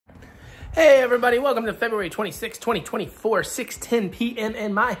Hey everybody, welcome to February 26, 2024, 6:10 p.m.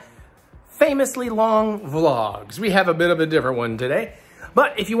 and my famously long vlogs. We have a bit of a different one today,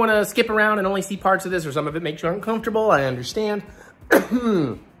 but if you want to skip around and only see parts of this or some of it makes you uncomfortable, I understand. These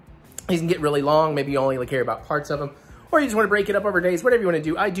can get really long, maybe you only care about parts of them, or you just want to break it up over days, whatever you want to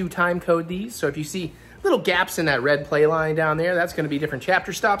do. I do time code these, so if you see little gaps in that red play line down there, that's going to be different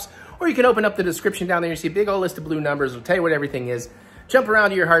chapter stops, or you can open up the description down there, you see a big old list of blue numbers, it'll tell you what everything is. Jump around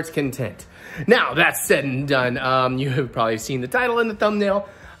to your heart's content. Now, that's said and done. You have probably seen the title and the thumbnail.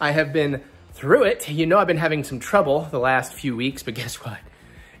 I have been through it. You know I've been having some trouble the last few weeks, but guess what?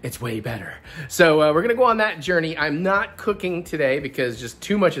 It's way better. So we're gonna go on that journey. I'm not cooking today because just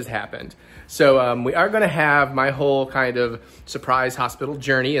too much has happened. So we are gonna have my whole kind of surprise hospital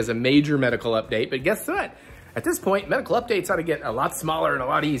journey as a major medical update, but guess what? At this point, medical updates ought to get a lot smaller and a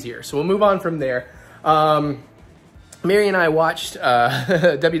lot easier. So we'll move on from there. Mary and I watched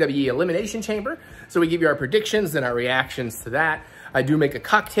WWE Elimination Chamber, so we give you our predictions and our reactions to that. I do make a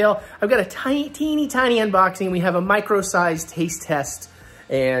cocktail. I've got a teeny tiny unboxing. We have a micro-sized taste test,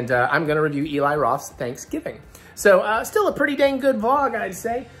 and I'm gonna review Eli Roth's Thanksgiving. So still a pretty dang good vlog, I'd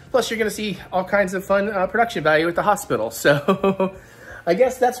say. Plus you're gonna see all kinds of fun production value at the hospital. So I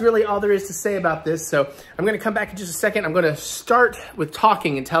guess that's really all there is to say about this. So I'm gonna come back in just a second. I'm gonna start with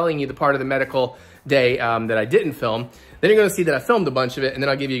talking and telling you the part of the medical day that I didn't film. Then you're gonna see that I filmed a bunch of it, and then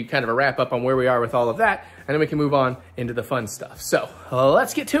I'll give you kind of a wrap up on where we are with all of that, and then we can move on into the fun stuff. So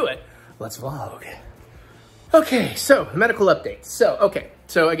let's get to it. Let's vlog. Okay, so medical updates.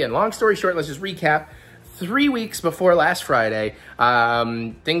 So again, long story short, let's just recap. 3 weeks before last Friday,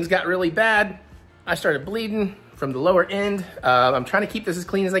 things got really bad. I started bleeding from the lower end. I'm trying to keep this as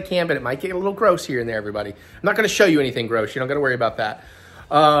clean as I can, but it might get a little gross here and there, everybody. I'm not gonna show you anything gross. You don't gotta worry about that.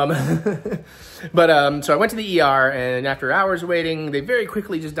 So I went to the ER, and after hours waiting, they very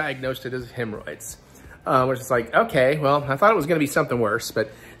quickly just diagnosed it as hemorrhoids. Which is like, okay, well, I thought it was gonna be something worse,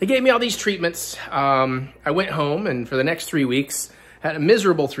 but they gave me all these treatments. I went home, and for the next 3 weeks, had a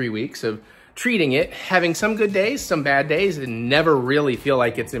miserable 3 weeks of treating it, having some good days, some bad days, and never really feel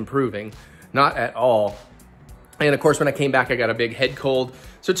like it's improving. Not at all. And of course, when I came back, I got a big head cold.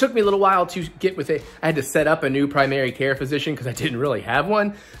 So it took me a little while to get with it. I had to set up a new primary care physician because I didn't really have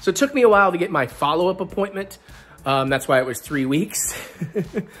one. So it took me a while to get my follow-up appointment. That's why it was 3 weeks.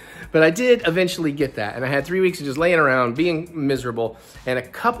 But I did eventually get that. And I had 3 weeks of just laying around, being miserable. And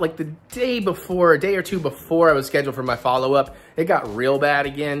like the day before, a day or two before I was scheduled for my follow-up, it got real bad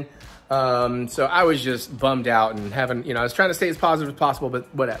again. So I was just bummed out and I was trying to stay as positive as possible,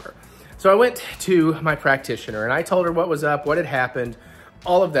 but whatever. So I went to my practitioner and I told her what was up, what had happened,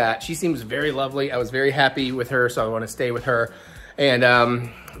 all of that. She seems very lovely. I was very happy with her, so I want to stay with her. And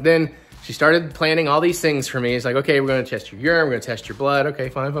then she started planning all these things for me. It's like, okay, we're going to test your urine, we're going to test your blood. Okay,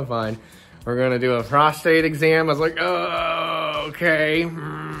 fine. We're going to do a prostate exam. I was like, oh, okay.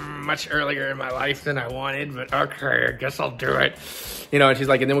 Much earlier in my life than I wanted, but okay, I guess I'll do it. And she's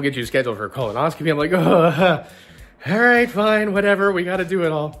like, and then we'll get you scheduled for a colonoscopy. I'm like, oh, all right, fine, whatever. We got to do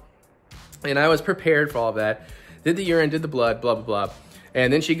it all. And I was prepared for all of that. Did the urine, did the blood, blah, blah, blah.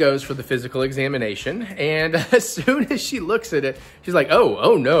 And then she goes for the physical examination. And as soon as she looks at it, she's like,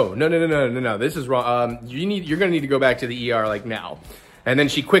 oh, no, this is wrong. You're gonna need to go back to the ER like now. And then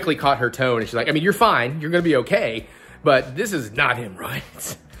she quickly caught her tone and she's like, I mean, you're fine, you're gonna be okay, but this is not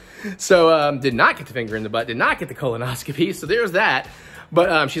hemorrhoids. So did not get the finger in the butt, did not get the colonoscopy, so there's that.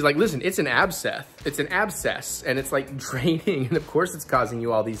 But she's like, listen, it's an abscess. It's an abscess, and it's like draining, and of course it's causing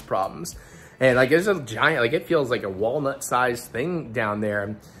you all these problems. And like, it's a giant, like it feels like a walnut-sized thing down there.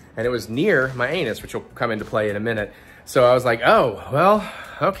 And it was near my anus, which will come into play in a minute. So I was like, oh, well,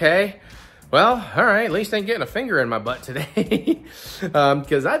 okay. Well, all right, at least I ain't getting a finger in my butt today.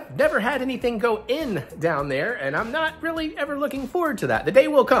 Because I've never had anything go in down there, and I'm not really ever looking forward to that. The day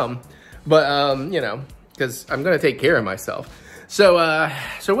will come, but, because I'm gonna take care of myself. So I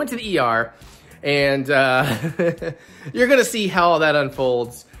went to the ER, and you're gonna see how all that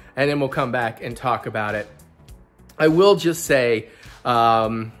unfolds, and then we'll come back and talk about it. I will just say,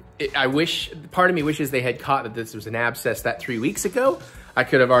 part of me wishes they had caught that this was an abscess that 3 weeks ago. I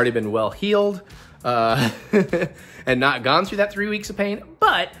could have already been well healed and not gone through that 3 weeks of pain.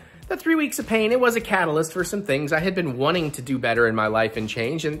 But that 3 weeks of pain, it was a catalyst for some things. I had been wanting to do better in my life and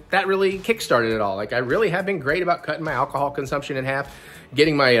change, and that really kickstarted it all. Like, I really have been great about cutting my alcohol consumption in half,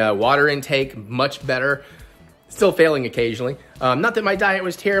 getting my water intake much better. Still failing occasionally. Not that my diet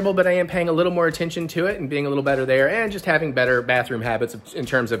was terrible, but I am paying a little more attention to it and being a little better there, and just having better bathroom habits in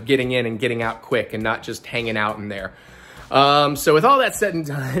terms of getting in and getting out quick and not just hanging out in there. So with all that said and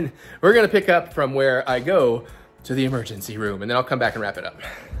done, we're gonna pick up from where I go to the emergency room, and then I'll come back and wrap it up.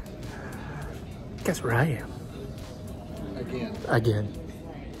 Guess where I am? Again.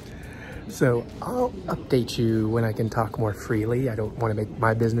 So I'll update you when I can talk more freely. I don't want to make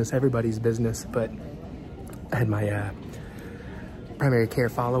my business everybody's business, but I had my primary care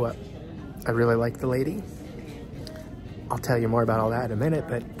follow-up. I really like the lady. I'll tell you more about all that in a minute,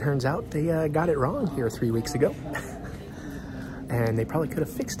 but turns out they got it wrong here 3 weeks ago. And they probably could have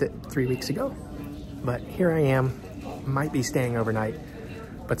fixed it 3 weeks ago. But here I am, might be staying overnight,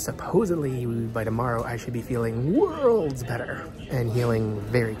 but supposedly by tomorrow I should be feeling worlds better and healing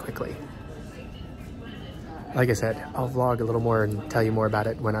very quickly. Like I said, I'll vlog a little more and tell you more about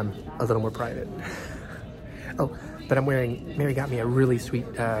it when I'm a little more private. Oh, but Mary got me a really sweet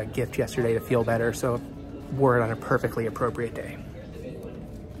gift yesterday to feel better, so wore it on a perfectly appropriate day.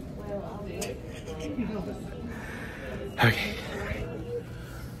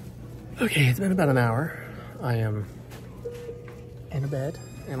 Okay, it's been about an hour. I am in a bed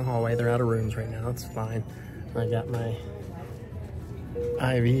in a hallway. They're out of rooms right now. It's fine. I got my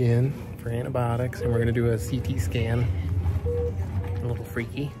IV in for antibiotics, and we're gonna do a CT scan. A little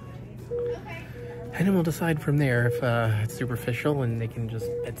freaky. And then we'll decide from there if it's superficial and they can just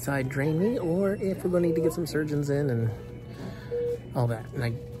bedside drain me, or if we're gonna need to get some surgeons in and all that. And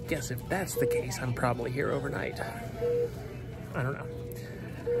I guess if that's the case, I'm probably here overnight. I don't know.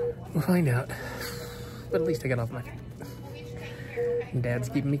 We'll find out. But at least I got off my feet. And Dad's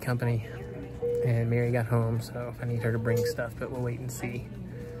keeping me company. And Mary got home, so if I need her to bring stuff, but we'll wait and see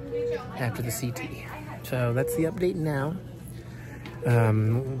after the CT. So that's the update now.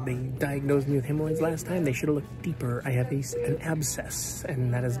 They diagnosed me with hemorrhoids last time. They should have looked deeper. I have an abscess,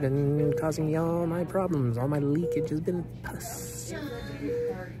 and that has been causing me all my problems. All my leakage has been pus.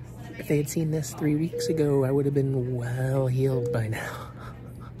 If they had seen this 3 weeks ago, I would have been well healed by now.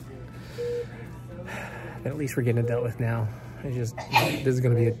 But at least we're getting it dealt with now. This is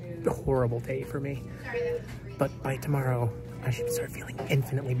gonna be a horrible day for me. But by tomorrow, I should start feeling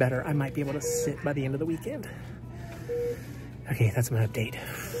infinitely better. I might be able to sit by the end of the weekend. Okay, that's my update.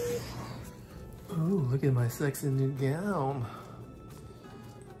 Oh, look at my sexy new gown.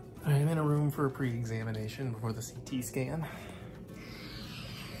 I'm in a room for a pre-examination before the CT scan.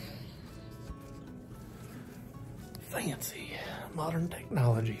 Fancy, modern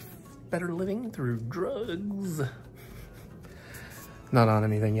technology. Better living through drugs. Not on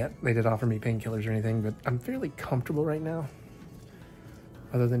anything yet. They did offer me painkillers or anything, but I'm fairly comfortable right now.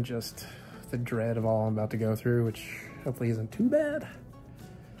 Other than just the dread of all I'm about to go through, which hopefully isn't too bad.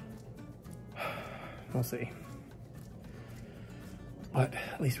 We'll see. But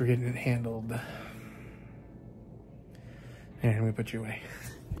at least we're getting it handled. And we put you away.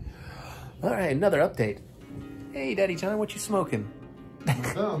 All right, another update. Hey, Daddy John, what you smoking?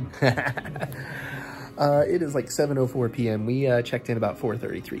 It is like 7:04 p.m. We checked in about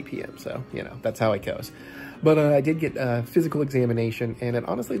 4:33 p.m. So, you know, that's how it goes. But I did get a physical examination, and it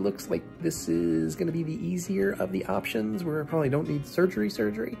honestly looks like this is going to be the easier of the options, where I probably don't need surgery.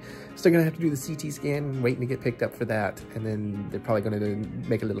 Still going to have to do the CT scan, waiting to get picked up for that. And then they're probably going to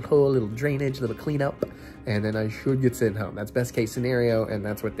make a little hole, a little drainage, a little cleanup, and then I should get sent home. That's best case scenario, and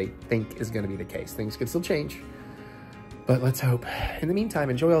that's what they think is going to be the case. Things could still change, but let's hope. In the meantime,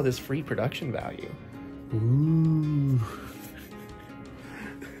 enjoy all this free production value. Ooh.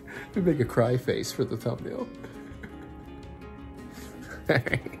 Make a cry face for the thumbnail.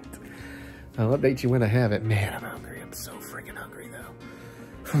 Alright. I'll update you when I have it. Man, I'm hungry. I'm so freaking hungry,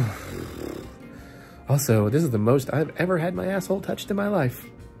 though. Also, this is the most I've ever had my asshole touched in my life.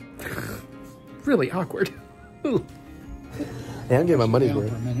 Really awkward. Yeah, I'm getting my money's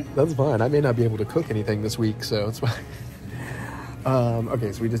worth. That's fine. I may not be able to cook anything this week, so it's fine.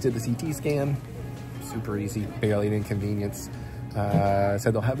 Okay, so we just did the CT scan. Super easy, barely an inconvenience.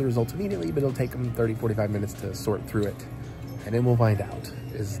 Said they'll have the results immediately, but it'll take them 30-45 minutes to sort through it. And then we'll find out,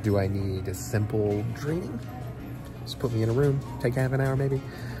 do I need a simple draining? Just put me in a room, take half an hour maybe?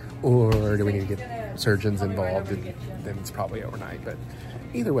 Or do we need to get surgeons involved? And then it's probably overnight. But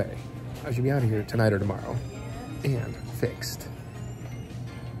either way, I should be out of here tonight or tomorrow and fixed.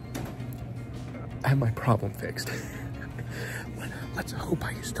 I have my problem fixed. Let's hope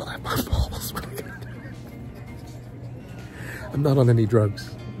I still have my balls when I get it. I'm not on any drugs,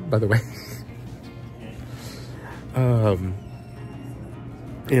 by the way. I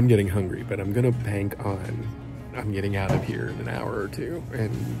am getting hungry, but I'm gonna bank on I'm getting out of here in an hour or two,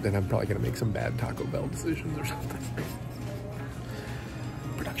 and then I'm probably gonna make some bad Taco Bell decisions or something.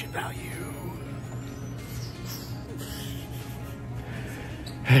 Production value.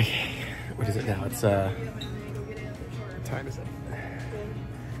 Okay, what is it now? It's what time is it?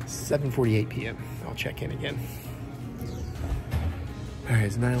 7:48 p.m. I'll check in again. All right,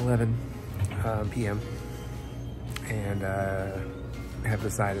 it's 9:11. p.m. and have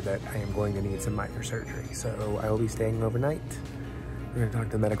decided that I am going to need some minor surgery. So I will be staying overnight. We're gonna talk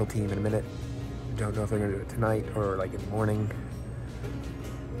to the medical team in a minute. Don't know if they're gonna do it tonight or like in the morning.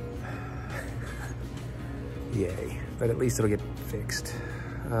 Yay, but at least it'll get fixed.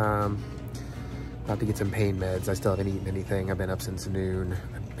 About to get some pain meds. I still haven't eaten anything. I've been up since noon.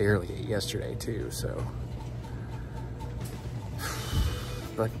 I barely ate yesterday too, so.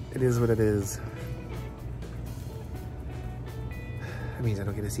 But it is what it is. That means I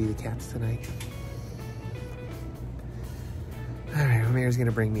don't get to see the cats tonight. All right, well, Mary's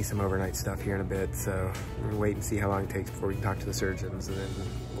gonna bring me some overnight stuff here in a bit, so we're gonna wait and see how long it takes before we can talk to the surgeons, and then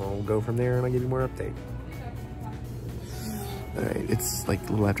we'll go from there and I'll give you more update. All right, it's like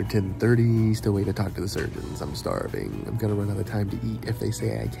a little after 10:30, still waiting to talk to the surgeons. I'm starving. I'm gonna run out of time to eat if they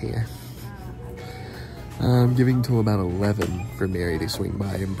say I can. I'm giving till about 11 for Mary to swing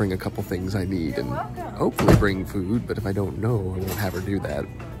by and bring a couple things I need and hopefully bring food, but if I don't know, I won't have her do that.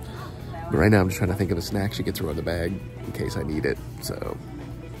 But right now I'm just trying to think of a snack she could throw in the bag in case I need it, so.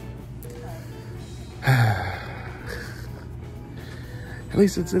 At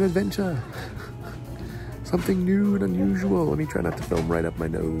least it's an adventure. Something new and unusual. Let me try not to film right up my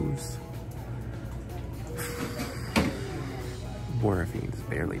nose. Morphine's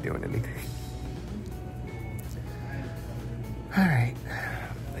barely doing anything. All right,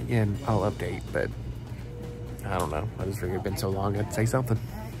 again, I'll update, but I don't know. I just figured it'd been so long, I'd say something.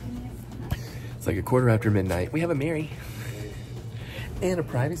 It's like 1/4 after midnight. We have a Mary and a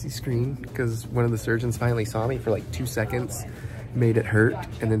privacy screen because one of the surgeons finally saw me for like 2 seconds, made it hurt,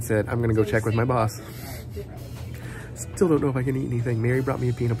 and then said, I'm gonna go check with my boss. Still don't know if I can eat anything. Mary brought me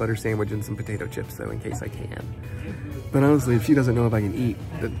a peanut butter sandwich and some potato chips though, in case I can. But honestly, if she doesn't know if I can eat,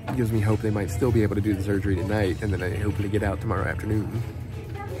 that gives me hope they might still be able to do the surgery tonight, and then I hope to get out tomorrow afternoon.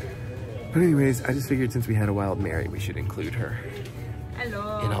 But anyways, I just figured since we had a wild Mary, we should include her.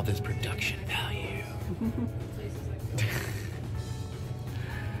 Hello. In all this production value.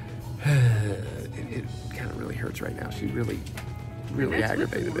 It kind of really hurts right now. She really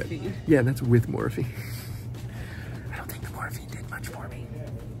aggravated it. Yeah, that's with morphine. I don't think the morphine did much for me.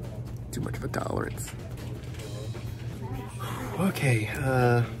 Too much of a tolerance. Okay,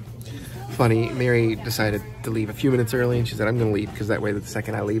 funny, Mary decided to leave a few minutes early and she said, I'm gonna leave because that way the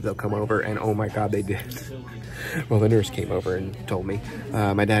second I leave, they'll come over, and oh my God, they did. Well, the nurse came over and told me.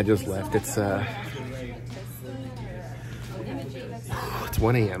 My dad just left. It's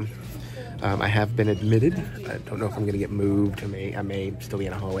 1 a.m. I have been admitted. I don't know if I'm gonna get moved. I may still be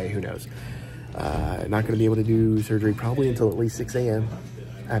in a hallway, who knows. Not gonna be able to do surgery probably until at least 6 a.m.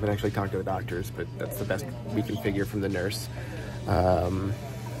 I haven't actually talked to the doctors, but that's the best we can figure from the nurse.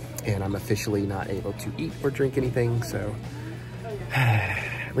 And I'm officially not able to eat or drink anything, so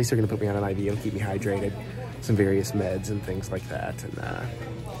at least they're gonna put me on an IV and keep me hydrated, some various meds and things like that. And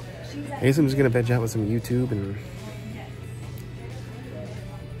I guess I'm just gonna veg out with some YouTube and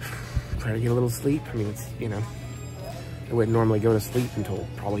try to get a little sleep. I mean, it's, you know, I wouldn't normally go to sleep until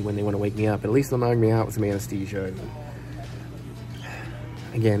probably when they want to wake me up. But at least they'll knock me out with some anesthesia. And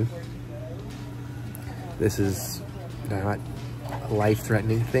again, this is not a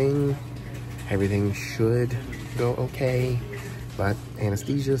life-threatening thing. Everything should go okay. But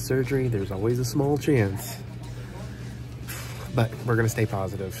anesthesia, surgery, there's always a small chance. But we're gonna stay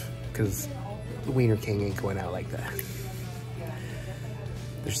positive because the Wiener King ain't going out like that.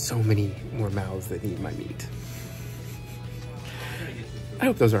 There's so many more mouths that need my meat. I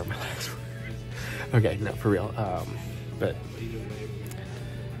hope those aren't my last words. Okay, no, for real. But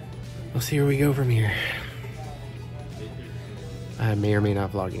we'll see where we go from here. I may or may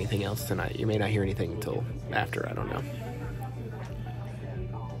not vlog anything else tonight. You may not hear anything until after, I don't know.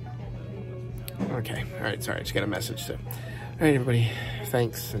 Okay, all right, sorry, I just got a message, so. All right, everybody,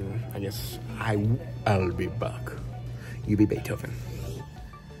 thanks, and I guess I'll be back. You be Beethoven.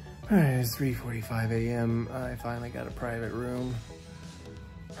 All right, it's 3:45 a.m. I finally got a private room.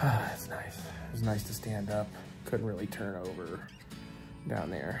 It's nice. It was nice to stand up. Couldn't really turn over down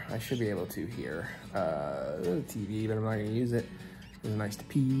there. I should be able to here. The TV, but I'm not gonna use it. It was nice to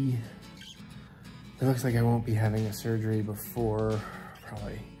pee. It looks like I won't be having a surgery before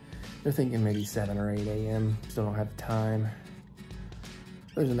probably, they're thinking maybe 7 or 8 a.m. Still don't have time.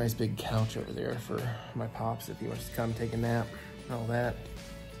 There's a nice big couch over there for my pops if he wants to come take a nap and all that.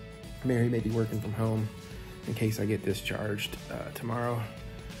 Mary may be working from home in case I get discharged tomorrow.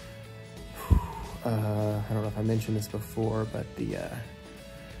 I don't know if I mentioned this before, but the,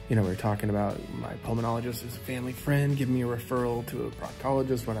 you know, we were talking about my pulmonologist is a family friend, giving me a referral to a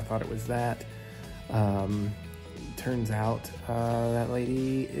proctologist when I thought it was that. Turns out that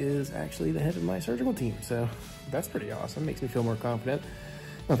lady is is actually the head of my surgical team. So that's pretty awesome. Makes me feel more confident.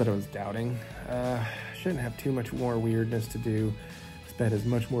 Not that I was doubting. Shouldn't have too much more weirdness to do. This bed is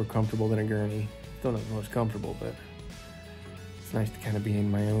much more comfortable than a gurney. Still not the most comfortable, but it's nice to kind of be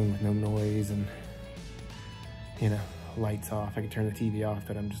in my own with no noise and, you know, lights off. I can turn the TV off,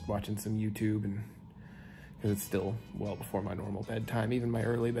 but I'm just watching some YouTube, and because it's still well before my normal bedtime, even my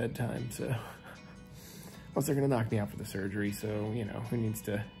early bedtime. So plus they're gonna knock me out for the surgery, so you know, who needs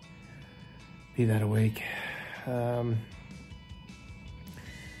to be that awake? Yeah,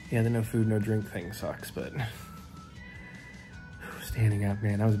 the no food, no drink thing sucks, but standing up,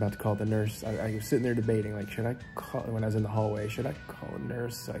 man, I was about to call the nurse. I was sitting there debating, like, should I call, when I was in the hallway, should I call a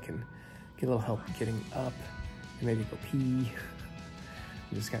nurse so I can get a little help getting up and maybe go pee and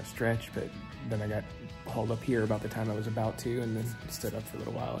just kind of stretch? But then I got hauled up here about the time I was about to, and then stood up for a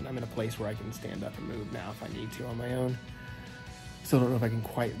little while, and I'm in a place where I can stand up and move now if I need to on my own. Still don't know if I can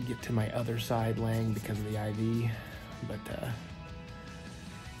quite get to my other side laying because of the IV, but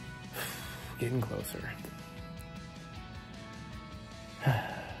getting closer.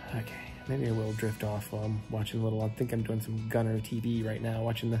 Okay, maybe I will drift off while I'm watching a little. I think I'm doing some Gunner TV right now,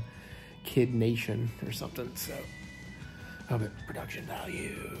 watching the Kid Nation or something, so. Oh, but production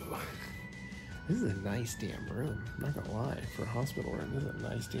value. This is a nice damn room. I'm not gonna lie, for a hospital room, this is a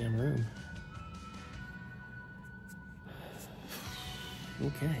nice damn room.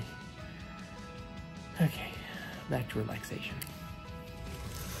 Okay, back to relaxation.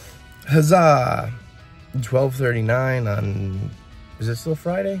 Huzzah! 12:39 on, is it still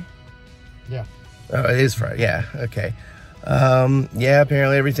Friday? Yeah. Oh, it is Friday, yeah, okay. Yeah,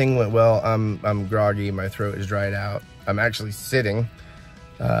 apparently everything went well. I'm groggy, my throat is dried out. I'm actually sitting.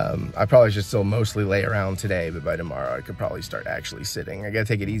 I probably should still mostly lay around today, but by tomorrow I could probably start actually sitting. I gotta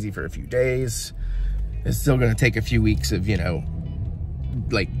take it easy for a few days. It's still gonna take a few weeks of, you know,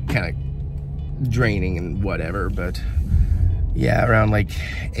 like kind of draining and whatever, but yeah, around like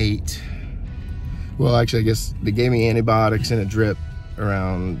 8. Well, actually, I guess they gave me antibiotics and a drip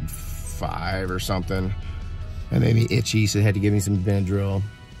around 5 or something. That made me itchy, so they had to give me some Benadryl.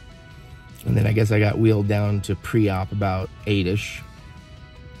 And then I guess I got wheeled down to pre-op about 8-ish.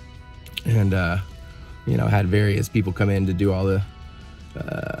 And, you know, had various people come in to do all the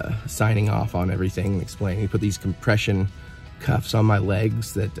signing off on everything and explaining. He put these compression cuffs on my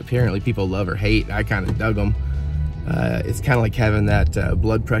legs that apparently people love or hate. I kind of dug them. It's kind of like having that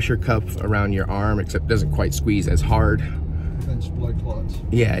blood pressure cuff around your arm, except it doesn't quite squeeze as hard. Prevents blood clots.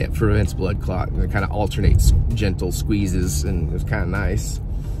 Yeah, it prevents blood clot. And it kind of alternates gentle squeezes, and it was kind of nice.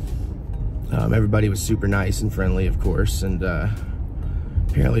 Everybody was super nice and friendly, of course, and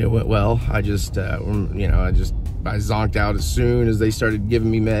apparently it went well. I just, you know, I zonked out as soon as they started giving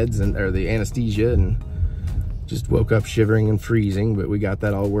me meds or the anesthesia, and just woke up shivering and freezing, but we got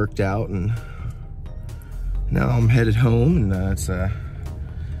that all worked out, and now I'm headed home, and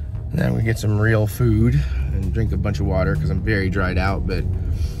then we get some real food and drink a bunch of water because I'm very dried out. But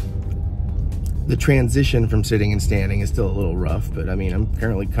the transition from sitting and standing is still a little rough, but I mean, I'm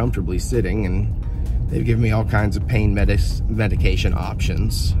currently comfortably sitting, and they've given me all kinds of pain medication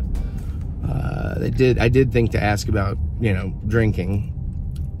options. I did think to ask about, you know, drinking,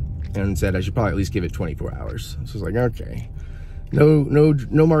 and said I should probably at least give it 24 hours. So I was like, okay, no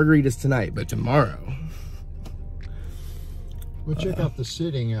margaritas tonight, but tomorrow. We'll check out the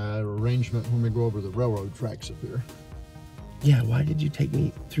sitting arrangement when we go over the railroad tracks up here. Yeah, why did you take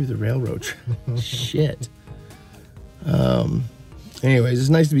me through the railroad shit? Anyways, it's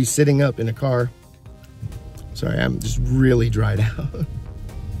nice to be sitting up in a car. Sorry, I'm just really dried out.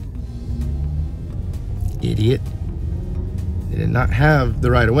 Idiot. They did not have the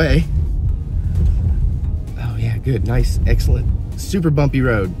right of way. Oh yeah, good, nice, excellent. Super bumpy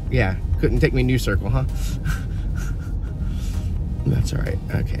road. Yeah, couldn't take me New Circle, huh? That's all right.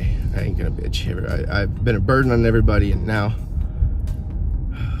 Okay, I ain't gonna bitch here. I've been a burden on everybody, and now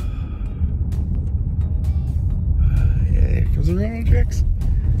yeah, here comes the railroad tracks.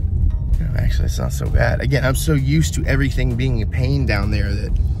 No, actually, it's not so bad. Again, I'm so used to everything being a pain down there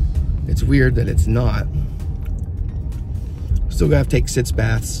that it's weird that it's not. Still gonna have to take sitz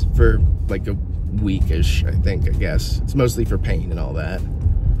baths for like a week-ish, I think, I guess. It's mostly for pain and all that.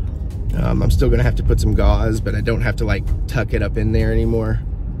 I'm still gonna have to put some gauze, but I don't have to like tuck it up in there anymore.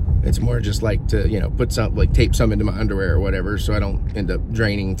 It's more just like to, you know, put some, like tape some into my underwear or whatever, so I don't end up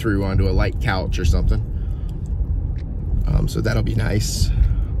draining through onto a light couch or something. So that'll be nice.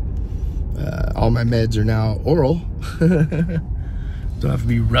 All my meds are now oral. Don't have to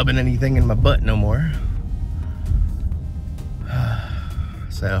be rubbing anything in my butt no more.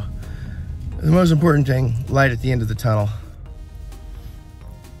 So the most important thing, light at the end of the tunnel.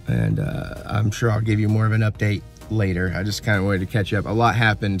 And I'm sure I'll give you more of an update later. I just kind of wanted to catch up. A lot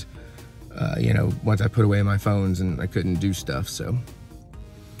happened, you know, once I put away my phones and I couldn't do stuff, so.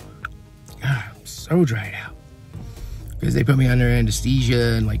 God, I'm so dried out. Because they put me under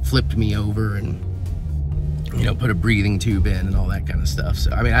anesthesia and like flipped me over and, you know, put a breathing tube in and all that kind of stuff.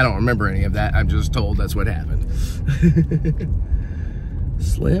 So, I mean, I don't remember any of that. I'm just told that's what happened.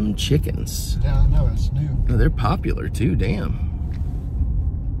 Slim chickens. Yeah, I know, it's new. Oh, they're popular too, damn.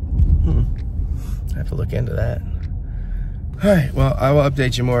 I have to look into that. All right, well, I will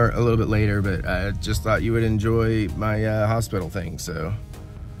update you more a little bit later, but I just thought you would enjoy my hospital thing. So,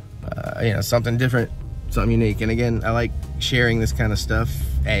 you know, something different, something unique. And again, I like sharing this kind of stuff,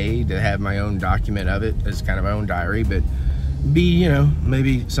 A, to have my own document of it as kind of my own diary, but B, you know,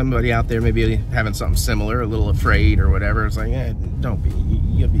 maybe somebody out there maybe having something similar, a little afraid or whatever. It's like, don't be,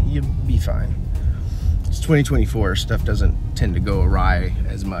 you'll be fine. It's 2024, stuff doesn't tend to go awry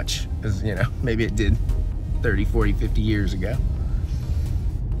as much as, you know, maybe it did 30, 40, 50 years ago.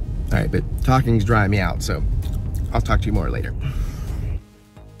 All right, but talking's drying me out, so I'll talk to you more later.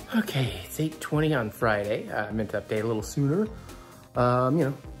 Okay, it's 8:20 on Friday. I meant to update a little sooner. You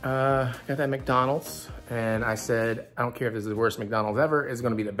know, got that McDonald's, and I said, I don't care if this is the worst McDonald's ever, it's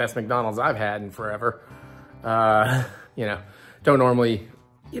gonna be the best McDonald's I've had in forever. You know, don't normally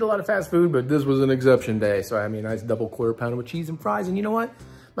eat a lot of fast food, but this was an exception day. So I had me a nice double quarter pounder with cheese and fries, and you know what?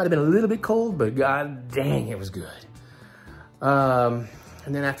 Might have been a little bit cold, but god dang, it was good. And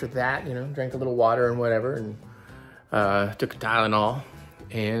then after that, you know, drank a little water and whatever, and took a Tylenol,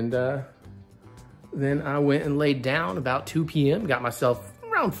 and then I went and laid down about 2 p.m., got myself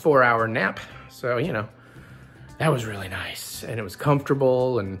around 4-hour nap. So, you know, that was really nice, and it was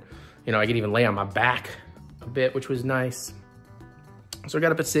comfortable, and, you know, I could even lay on my back a bit, which was nice. So I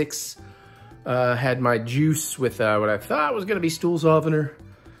got up at 6, had my juice with what I thought was gonna be stool softener,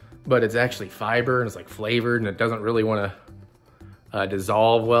 but it's actually fiber, and it's like flavored, and it doesn't really wanna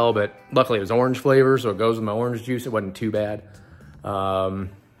dissolve well, but luckily it was orange flavor, so it goes with my orange juice. It wasn't too bad.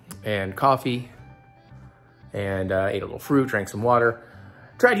 And coffee, and ate a little fruit, drank some water.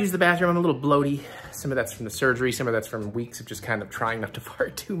 Tried to use the bathroom, I'm a little bloaty. Some of that's from the surgery, some of that's from weeks of just kind of trying not to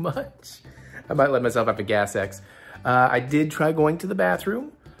fart too much. I might let myself have a gas X. I did try going to the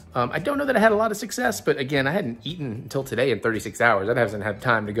bathroom. I don't know that I had a lot of success, but again, I hadn't eaten until today in 36 hours. I haven't had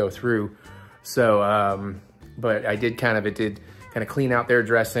time to go through. So, but I did it did kind of clean out their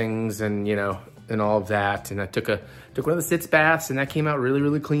dressings and, you know, and all of that. And I took one of the sitz baths, and that came out really,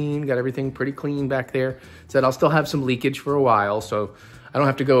 really clean. Got everything pretty clean back there. Said I'll still have some leakage for a while, so I don't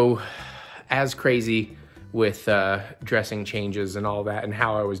have to go as crazy with dressing changes and all that and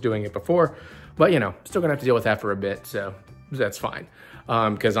how I was doing it before. But, you know, still gonna have to deal with that for a bit, so that's fine.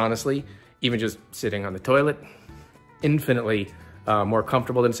 Because honestly, even just sitting on the toilet, infinitely more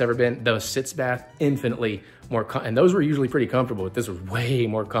comfortable than it's ever been. The sitz bath, infinitely more, and those were usually pretty comfortable, but this was way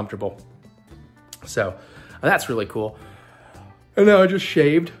more comfortable. So that's really cool. And now I just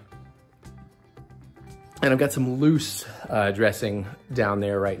shaved, and I've got some loose dressing down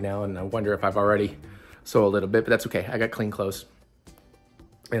there right now, and I wonder if I've already soiled it a bit, but that's okay. I got clean clothes,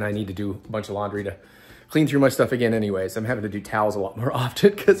 and I need to do a bunch of laundry to clean through my stuff again anyways. I'm having to do towels a lot more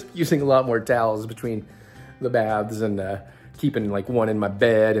often because I'm using a lot more towels between the baths and keeping like one in my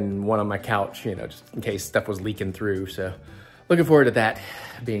bed and one on my couch, you know, just in case stuff was leaking through. So looking forward to that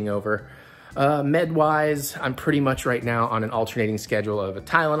being over. Med-wise, I'm pretty much right now on an alternating schedule of a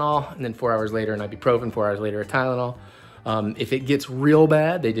Tylenol, and then 4 hours later an ibuprofen, 4 hours later a Tylenol. If it gets real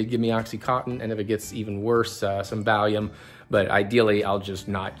bad, they did give me Oxycontin, and if it gets even worse, some Valium, but ideally I'll just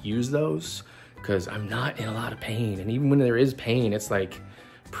not use those because I'm not in a lot of pain, and even when there is pain, it's like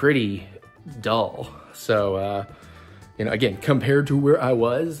pretty dull. So, you know, again, compared to where I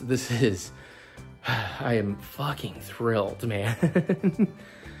was, this is, I am fucking thrilled, man.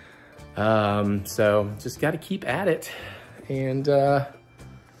 So just got to keep at it, and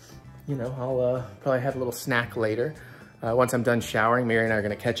you know, I'll probably have a little snack later. Once I'm done showering, Mary and I are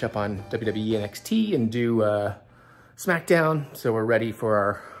going to catch up on WWE NXT and do SmackDown, so we're ready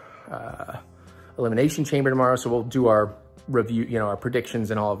for our Elimination Chamber tomorrow. So we'll do our review, you know, our predictions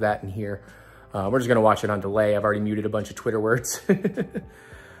and all of that in here. We're just going to watch it on delay. I've already muted a bunch of Twitter words.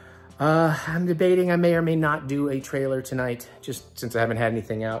 I'm debating I may or may not do a trailer tonight, just since I haven't had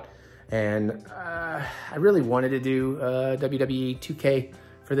anything out. And I really wanted to do WWE 2K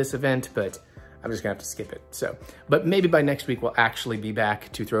for this event, but I'm just gonna have to skip it. So, but maybe by next week we'll actually be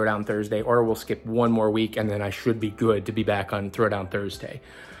back to Throwdown Thursday, or we'll skip one more week and then I should be good to be back on Throwdown Thursday.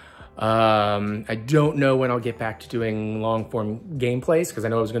 I don't know when I'll get back to doing long form gameplays, because I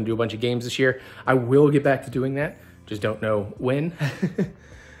know I was gonna do a bunch of games this year. I will get back to doing that, just don't know when.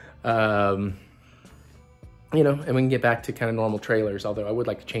 You know, and we can get back to kind of normal trailers, although I would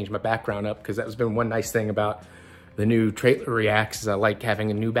like to change my background up because that has been one nice thing about the new Trailer Reacts is I like having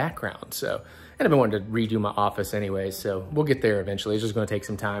a new background. So, and I've been wanting to redo my office anyway, so we'll get there eventually. It's just gonna take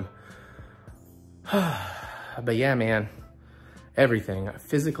some time. But yeah, man, everything.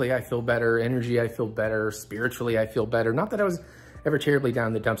 Physically, I feel better. Energy, I feel better. Spiritually, I feel better. Not that I was ever terribly down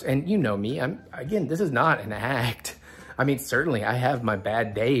in the dumps. And you know me, again, this is not an act. I mean, certainly I have my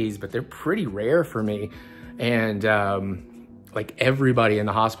bad days, but they're pretty rare for me. And like everybody in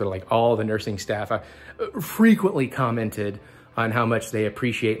the hospital, like all the nursing staff, I frequently commented on how much they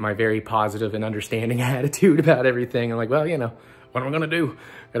appreciate my very positive and understanding attitude about everything. I'm like, well, you know, what am I gonna do?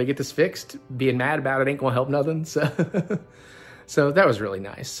 Gotta get this fixed. Being mad about it ain't gonna help nothing. So, so that was really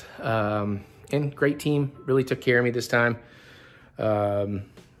nice. And great team, really took care of me this time.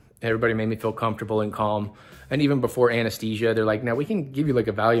 Everybody made me feel comfortable and calm. And even before anesthesia, they're like, now we can give you like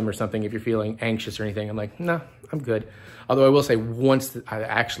a Valium or something if you're feeling anxious or anything. I'm like, no, I'm good. Although I will say once I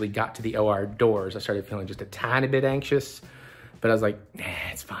actually got to the OR doors, I started feeling just a tiny bit anxious, but I was like, nah,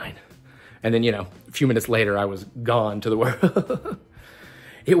 it's fine. And then, you know, a few minutes later, I was gone to the world.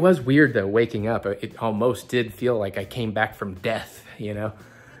 It was weird though, waking up. It almost did feel like I came back from death, you know,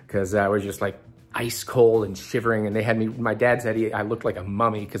 because I was just like, ice cold and shivering, and they had me, my dad said I looked like a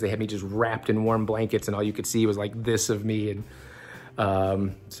mummy because they had me just wrapped in warm blankets and all you could see was like this of me. And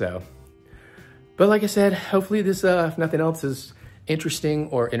so, but like I said, hopefully this, if nothing else, is interesting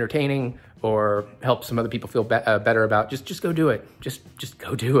or entertaining or help some other people feel better about, just go do it. Just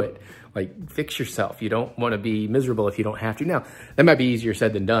go do it. Like, fix yourself. You don't want to be miserable if you don't have to. Now, that might be easier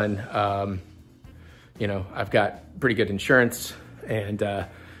said than done. You know, I've got pretty good insurance, and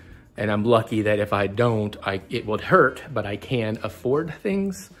I'm lucky that if I don't, it would hurt, but I can afford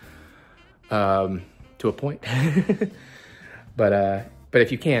things to a point. But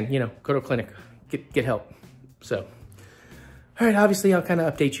if you can, you know, go to a clinic, get help. So, all right, obviously I'll kind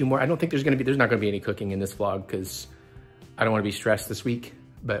of update you more. I don't think there's not gonna be any cooking in this vlog because I don't want to be stressed this week,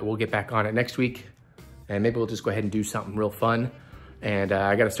 but we'll get back on it next week, and maybe we'll just go ahead and do something real fun. And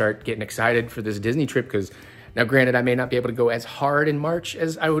I got to start getting excited for this Disney trip because now, granted, I may not be able to go as hard in March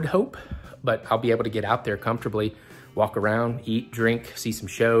as I would hope, but I'll be able to get out there comfortably, walk around, eat, drink, see some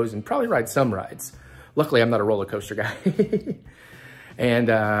shows, and probably ride some rides. Luckily, I'm not a roller coaster guy. And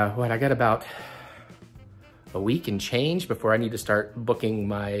I got about a week and change before I need to start booking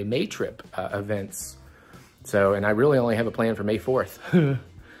my May trip events. So, and I really only have a plan for May 4th.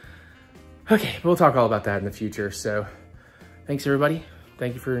 Okay, we'll talk all about that in the future. So, thanks everybody.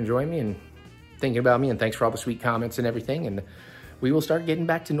 Thank you for enjoying me and thinking about me, and thanks for all the sweet comments and everything, and we will start getting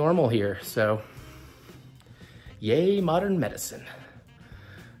back to normal here. So yay modern medicine.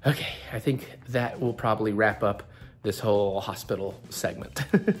 Okay, I think that will probably wrap up this whole hospital segment.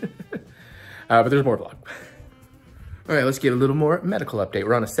 But there's more vlog. All right, let's get a little more medical update.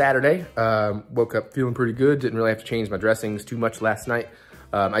 We're on a Saturday. Woke up feeling pretty good. Didn't really have to change my dressings too much last night.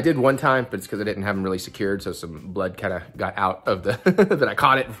 I did one time, but it's because I didn't have them really secured, so some blood kind of got out of the, that I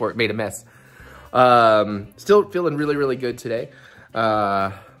caught it before it made a mess. Still feeling really, really good today.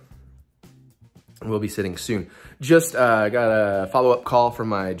 We'll be sitting soon. Just got a follow-up call from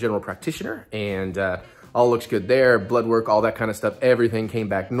my general practitioner, and all looks good there. Blood work, all that kind of stuff, everything came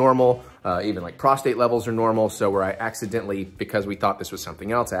back normal. Even like prostate levels are normal. So where I accidentally, because we thought this was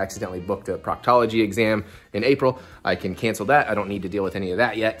something else, I accidentally booked a proctology exam in April. I can cancel that. I don't need to deal with any of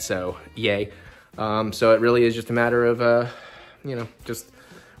that yet, so yay. So it really is just a matter of, you know, just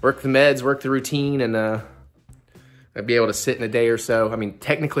work the meds, work the routine, and I'd be able to sit in a day or so. I mean,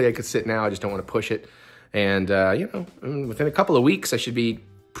 technically I could sit now, I just don't want to push it. And, you know, within a couple of weeks, I should be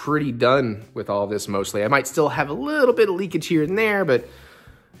pretty done with all this mostly. I might still have a little bit of leakage here and there, but,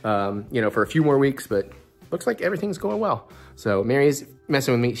 you know, for a few more weeks, but looks like everything's going well. So Mary's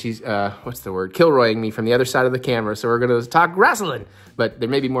messing with me. She's, what's the word? Kilroying me from the other side of the camera. So we're going to talk wrestling, but there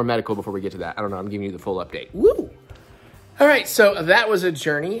may be more medical before we get to that. I don't know. I'm giving you the full update. Woo! All right, so that was a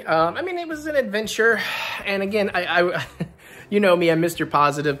journey. I mean, it was an adventure. And again, I you know me, I'm Mr.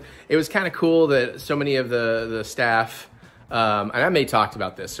 Positive. It was kind of cool that so many of the staff, and I may have talked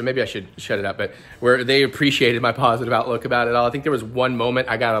about this, so maybe I should shut it up, but where they appreciated my positive outlook about it all. I think there was one moment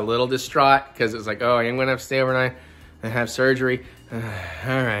I got a little distraught because it was like, oh, I'm going to have to stay overnight and have surgery. All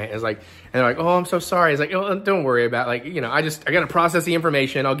right. It's like, and they're like, oh, I'm so sorry. It's like, oh, don't worry about it. Like, you know, I got to process the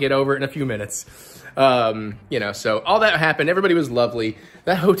information. I'll get over it in a few minutes. You know, so all that happened. Everybody was lovely.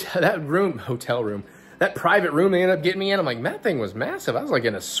 That hotel room, that private room they ended up getting me in, I'm like, that thing was massive. I was like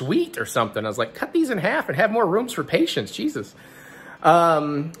in a suite or something. I was like, cut these in half and have more rooms for patients. Jesus.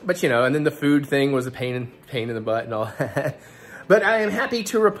 But you know, and then the food thing was a pain in the butt and all that. But I am happy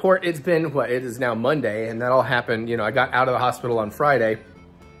to report it's been, what, it is now Monday, and that all happened, you know, I got out of the hospital on Friday,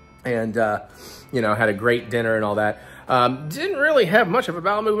 and, you know, had a great dinner and all that. Didn't really have much of a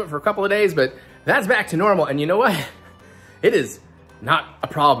bowel movement for a couple of days, but that's back to normal. And you know what? It is not a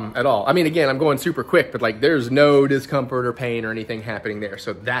problem at all. I mean, again, I'm going super quick, but like there's no discomfort or pain or anything happening there.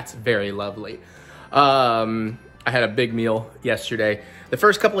 So that's very lovely. I had a big meal yesterday. The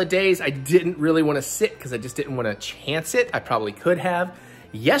first couple of days, I didn't really want to sit because I just didn't want to chance it. I probably could have.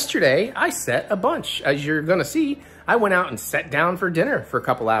 Yesterday, I sat a bunch. As you're going to see, I went out and sat down for dinner for a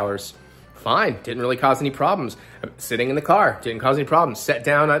couple hours. Fine, didn't really cause any problems. Sitting in the car, didn't cause any problems. Sat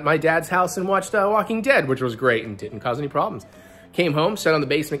down at my dad's house and watched Walking Dead, which was great and didn't cause any problems. Came home, sat on the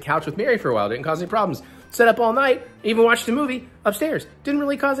basement couch with Mary for a while, didn't cause any problems. Sat up all night, even watched a movie upstairs, didn't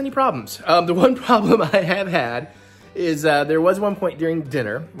really cause any problems. The one problem I have had is there was one point during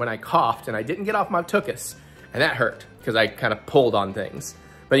dinner when I coughed and I didn't get off my tuchus, and that hurt because I kind of pulled on things.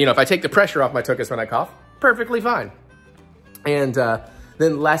 But you know, if I take the pressure off my tuchus when I cough, perfectly fine. And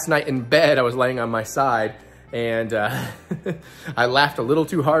then last night in bed, I was laying on my side and I laughed a little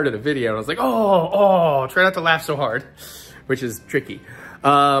too hard at a video and I was like, oh, try not to laugh so hard, which is tricky.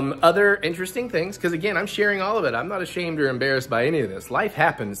 Other interesting things, because again, I'm sharing all of it. I'm not ashamed or embarrassed by any of this. Life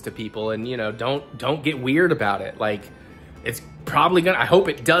happens to people and, you know, don't get weird about it. Like, it's probably gonna, I hope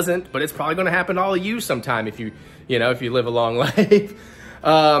it doesn't, but it's probably gonna happen to all of you sometime if you live a long life.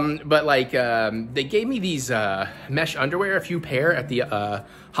 But like, they gave me these, mesh underwear, a few pair at the,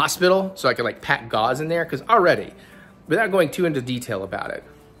 hospital, so I could like pack gauze in there, because already, without going too into detail about it,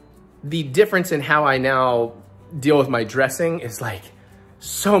 the difference in how I now deal with my dressing is like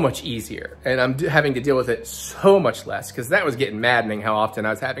so much easier, and I'm having to deal with it so much less, because that was getting maddening how often I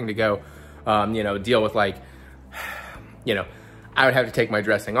was having to go, you know, deal with like, you know, I would have to take my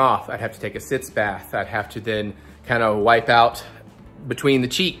dressing off, I'd have to take a sitz bath, I'd have to then kind of wipe out between the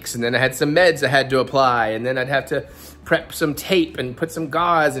cheeks, and then I had some meds I had to apply, and then I'd have to prep some tape and put some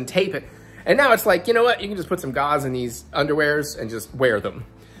gauze and tape it. And now it's like, you know what, you can just put some gauze in these underwears and just wear them.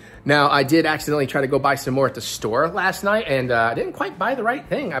 Now, I did accidentally try to go buy some more at the store last night, and I didn't quite buy the right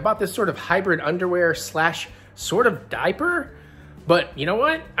thing. I bought this sort of hybrid underwear slash sort of diaper, but you know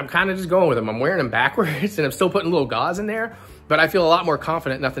what? I'm kind of just going with them. I'm wearing them backwards, and I'm still putting a little gauze in there, but I feel a lot more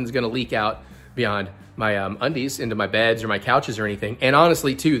confident nothing's gonna leak out beyond my undies into my beds or my couches or anything. And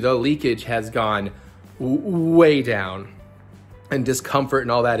honestly, too, the leakage has gone way down, and discomfort and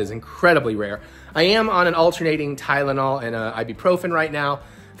all that is incredibly rare. I am on an alternating Tylenol and ibuprofen right now.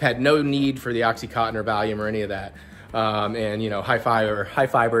 I've had no need for the Oxycontin or Valium or any of that. And you know, high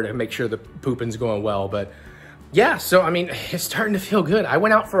fiber to make sure the pooping's going well. But yeah, so I mean, it's starting to feel good. I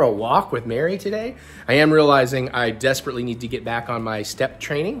went out for a walk with Mary today. I am realizing I desperately need to get back on my step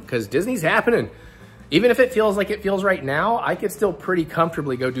training because Disney's happening. Even if it feels like it feels right now, I could still pretty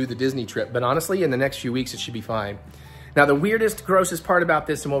comfortably go do the Disney trip. But honestly, in the next few weeks, it should be fine. Now, the weirdest, grossest part about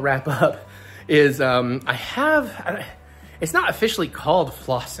this, and we'll wrap up, is it's not officially called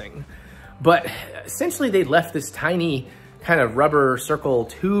flossing, but essentially they left this tiny kind of rubber circle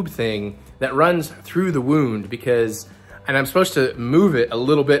tube thing that runs through the wound and I'm supposed to move it a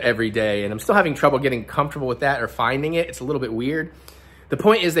little bit every day, and I'm still having trouble getting comfortable with that or finding it. It's a little bit weird. The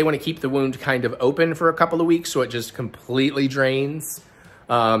point is they want to keep the wound kind of open for a couple of weeks so it just completely drains.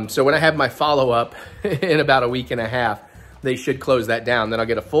 So when I have my follow-up in about a week and a half, they should close that down. Then I'll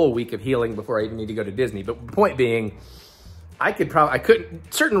get a full week of healing before I even need to go to Disney. But the point being,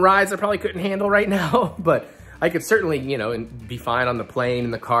 certain rides I probably couldn't handle right now, but I could certainly, you know, and be fine on the plane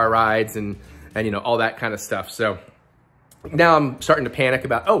and the car rides and you know, all that kind of stuff. So now I'm starting to panic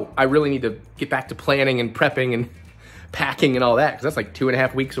about, oh, I really need to get back to planning and prepping and packing and all that, because that's like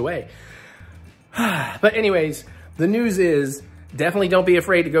 2.5 weeks away. But anyways, the news is definitely don't be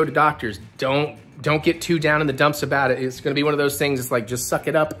afraid to go to doctors. Don't get too down in the dumps about it. It's going to be one of those things. It's like, just suck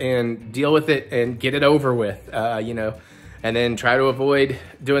it up and deal with it and get it over with, you know, and then try to avoid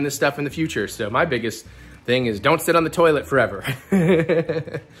doing this stuff in the future. So my biggest thing is don't sit on the toilet forever.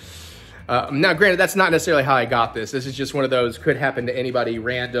 Now, granted, that's not necessarily how I got this. This is just one of those, could happen to anybody,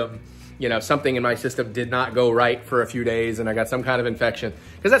 random. You know, something in my system did not go right for a few days and I got some kind of infection.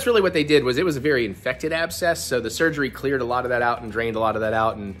 Because that's really what they did, was it was a very infected abscess. So the surgery cleared a lot of that out and drained a lot of that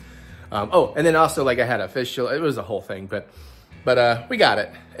out. And oh, and then also like I had a fistula. It was a whole thing, but we got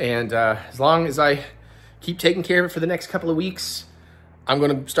it. And as long as I keep taking care of it for the next couple of weeks, I'm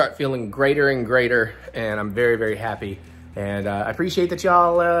going to start feeling greater and greater. And I'm very, very happy. And I appreciate that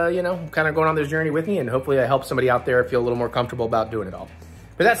y'all, you know, kind of going on this journey with me. And hopefully I help somebody out there feel a little more comfortable about doing it all.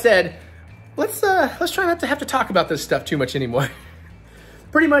 But that said, let's try not to have to talk about this stuff too much anymore.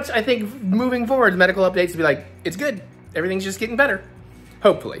 Pretty much, I think moving forward, medical updates will be like, it's good, everything's just getting better.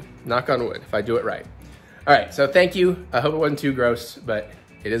 Hopefully, knock on wood, if I do it right. All right, so thank you. I hope it wasn't too gross, but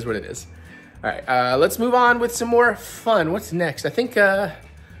it is what it is. All right, let's move on with some more fun. What's next? I think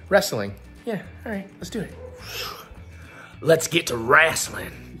wrestling. Yeah, all right, let's do it. Let's get to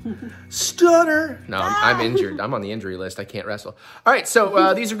wrestling. Stunner. No, I'm injured. I'm on the injury list. I can't wrestle. All right,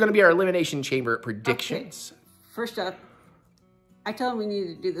 so these are going to be our Elimination Chamber predictions. Okay. First up, I told them we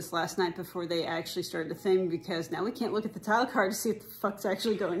needed to do this last night before they actually started the thing because now we can't look at the title card to see what the fuck's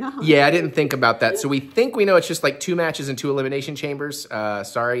actually going on. Yeah, I didn't think about that. So we think we know it's just like 2 matches and 2 elimination chambers.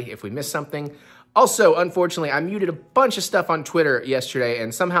 Sorry if we missed something. Also, unfortunately, I muted a bunch of stuff on Twitter yesterday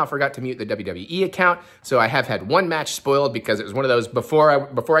and somehow forgot to mute the WWE account. So I have had 1 match spoiled because it was one of those before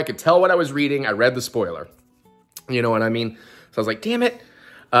I could tell what I was reading, I read the spoiler. You know what I mean? So I was like, damn it.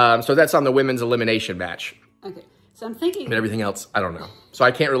 So that's on the women's elimination match. Okay. So I'm thinking... But everything else, I don't know. So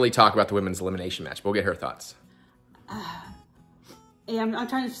I can't really talk about the women's elimination match, but we'll get her thoughts. Yeah, I'm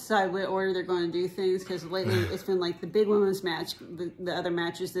trying to decide what order they're going to do things, because lately it's been like the big women's match, the other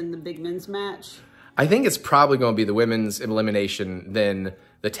matches, then the big men's match. I think it's probably going to be the women's elimination, then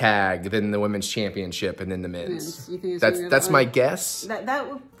the tag, then the women's championship, and then the men's. You think that's my guess? That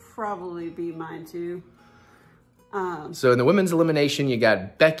would probably be mine, too. So in the women's elimination, you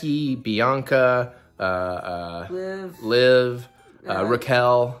got Becky, Bianca... Liv,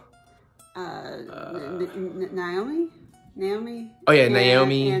 Raquel, Naomi. Oh yeah,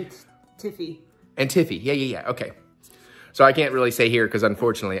 Naomi and Tiffy. And Tiffy, yeah. Okay, so I can't really say here because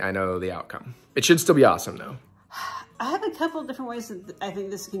unfortunately I know the outcome. It should still be awesome though. I have a couple of different ways that I think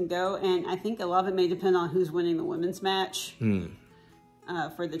this can go, and I think a lot of it may depend on who's winning the women's match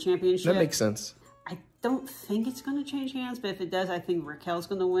for the championship. That makes sense. I don't think it's going to change hands, but if it does, I think Raquel's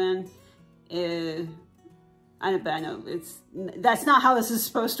going to win. I know that's not how this is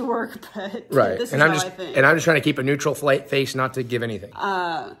supposed to work, but right. This and is I'm how just I think. And I'm just trying to keep a neutral face, not to give anything.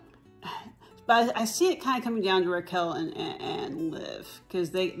 But I see it kind of coming down to Raquel and Liv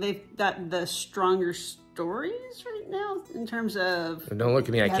because they've got the stronger stories right now in terms of. Don't look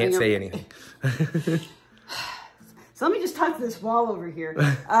at me. I can't say anything. So let me just talk to this wall over here.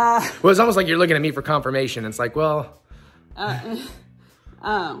 Well, it's almost like you're looking at me for confirmation. It's like, well.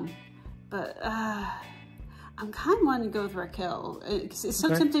 But I'm kind of wanting to go with Raquel. It's so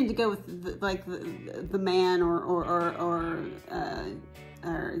tempting to go with the man or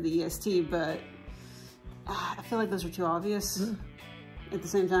the EST, but I feel like those are too obvious at the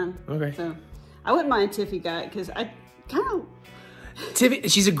same time. Okay. So I wouldn't mind Tiffy got it because I kind of. Tiffy,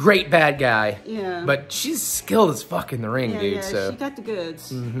 she's a great bad guy. Yeah. But she's skilled as fuck in the ring, dude. Yeah, so she got the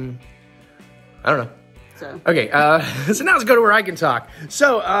goods. I don't know. So. Okay, so now let's go to where I can talk.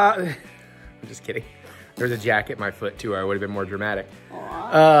 So, I'm just kidding. There's a jack at my foot, too, or I would have been more dramatic.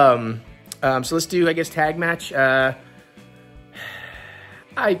 So let's do, I guess, tag match.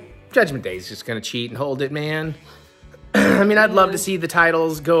 Judgment Day is just going to cheat and hold it, man. I mean, I'd love to see the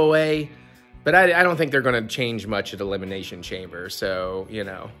titles go away, but I don't think they're going to change much at Elimination Chamber. So, you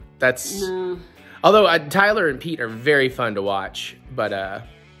know, that's... No. Although Tyler and Pete are very fun to watch, but...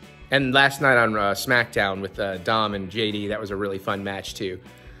 And last night on SmackDown with Dom and JD, that was a really fun match too.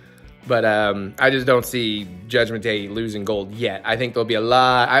 But I just don't see Judgment Day losing gold yet. I think there'll be a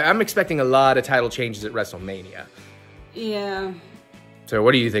lot. I'm expecting a lot of title changes at WrestleMania. Yeah. So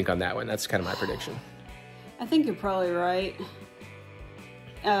what do you think on that one? That's kind of my prediction. I think you're probably right.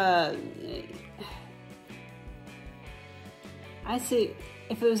 I see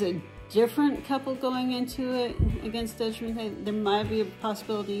if it was a different couple going into it against Judgment Day, there might be a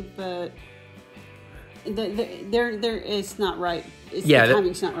possibility, but it's not right. The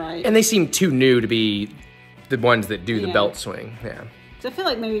timing's not right. And they seem too new to be the ones that do the belt swing. Yeah. So I feel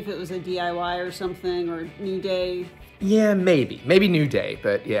like maybe if it was a DIY or something, or New Day. Yeah, maybe New Day,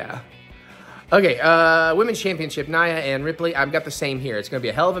 but yeah. Okay, Women's Championship, Nia and Ripley. I've got the same here. It's going to be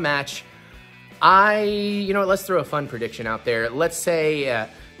a hell of a match. You know what, let's throw a fun prediction out there. Let's say...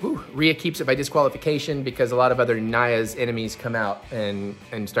 Rhea keeps it by disqualification because a lot of other Nia's enemies come out and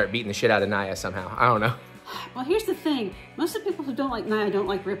start beating the shit out of Nia somehow. I don't know. Well, here's the thing. Most of the people who don't like Nia don't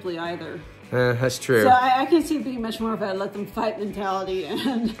like Ripley either. That's true. So I can see it being much more of a let them fight mentality.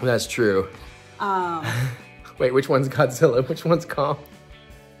 And that's true. Wait, which one's Godzilla? Which one's Kong?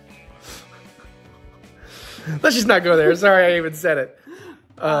 Let's just not go there. Sorry I even said it.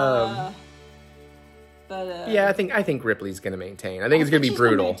 Yeah, I think Ripley's going to maintain. I think it's going to be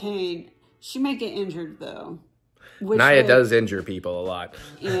brutal. She may get injured, though. Nia does injure people a lot.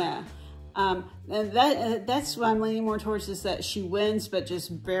 Yeah. And that's what I'm leaning more towards, is that she wins, but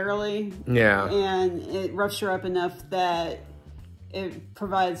just barely. Yeah. And it roughs her up enough that it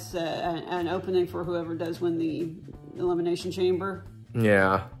provides an opening for whoever does win the Elimination Chamber.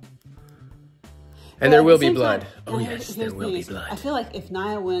 Yeah. And there will be blood. Oh, yes, there will be blood. I feel like if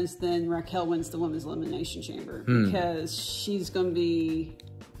Nia wins, then Raquel wins the Women's Elimination Chamber. Because she's going to be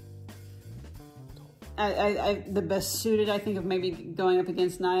the best suited, I think, of maybe going up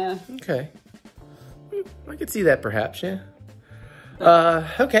against Nia. Okay. I could see that perhaps, yeah.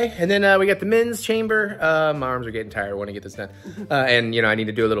 Okay, and then we got the men's chamber. My arms are getting tired. I want to get this done. And, you know, I need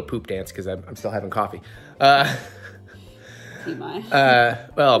to do a little poop dance because I'm still having coffee. TMI.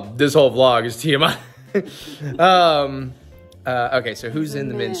 Well, this whole vlog is TMI. Okay, so who's in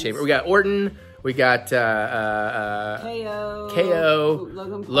the men's chamber? We got Orton. We got KO,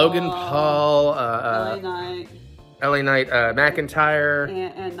 Logan Paul, LA Knight, McIntyre,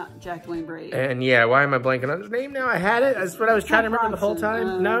 and not Jack Dwayne Brady. And yeah, why am I blanking on his name now? I had it. That's what I was trying to remember the whole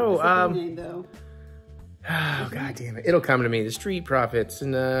time. No, name, oh god damn it! It'll come to me. The Street Profits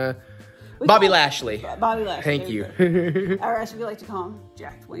and Bobby Lashley. Bobby Lashley. Thank you. Or as we like to call him,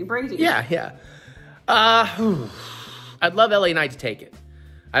 Jack Dwayne Brady. Yeah. I'd love LA Knight to take it.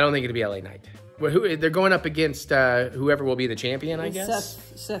 I don't think it'd be LA Knight. They're going up against whoever will be the champion, I guess.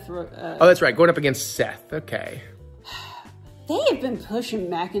 Seth. Oh, that's right. Going up against Seth. Okay. They have been pushing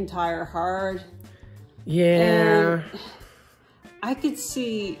McIntyre hard. Yeah. And I could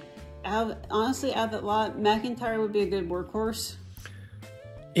see, honestly, out of that lot, McIntyre would be a good workhorse.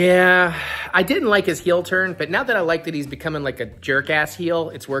 Yeah. I didn't like his heel turn, but now that I like that he's becoming like a jerk-ass heel,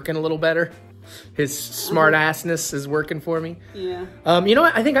 it's working a little better. His smart-assness is working for me. Yeah. You know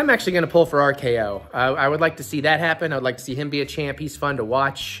what? I think I'm actually going to pull for RKO. I would like to see that happen. I would like to see him be a champ. He's fun to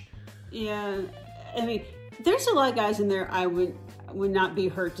watch. Yeah. I mean, there's a lot of guys in there I would not be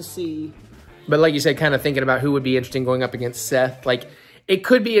hurt to see. But like you said, kind of thinking about who would be interesting going up against Seth. Like, it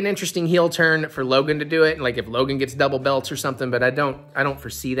could be an interesting heel turn for Logan to do it. Like, if Logan gets double belts or something, but I don't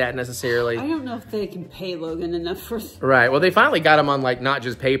foresee that necessarily. I don't know if they can pay Logan enough for... Right. Well, they finally got him on, like, not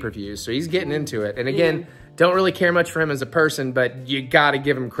just pay-per-views, so he's getting into it. And again, don't really care much for him as a person, but you got to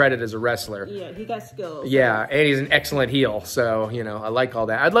give him credit as a wrestler. Yeah, he got skills. Yeah, and he's an excellent heel, so, you know, I like all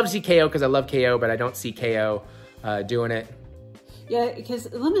that. I'd love to see KO because I love KO, but I don't see KO doing it. Yeah, because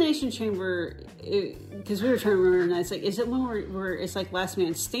Elimination Chamber, because we were trying to remember, and it's like, is it one where it's like last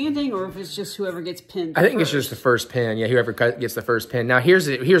man standing, or if it's just whoever gets pinned? I think it's just the first pin. Yeah, whoever gets the first pin. Now, here's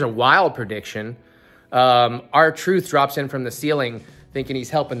a wild prediction. R-Truth drops in from the ceiling thinking he's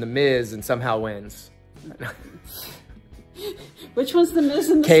helping The Miz and somehow wins. Which one's The Miz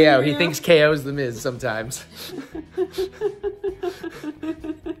in the KO. scenario? He thinks KO's The Miz sometimes.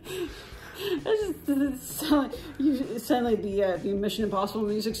 Suddenly the Mission Impossible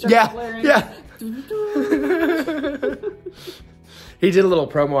music starts blaring. Yeah. He did a little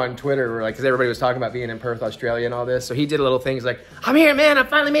promo on Twitter where, like, because everybody was talking about being in Perth, Australia and all this. So he did a little things like, I'm here, man. I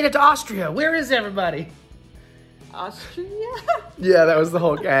finally made it to Austria. Where is everybody? Austria? Yeah, that was the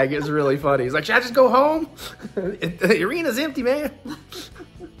whole gag. It was really funny. He's like, should I just go home? The arena's empty, man.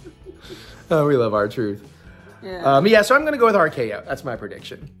 Oh, we love R-Truth. Yeah. Yeah, so I'm going to go with RKO. That's my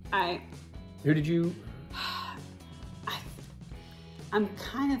prediction. Who did you... I'm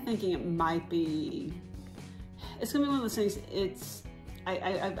kind of thinking it might be... It's going to be one of those things.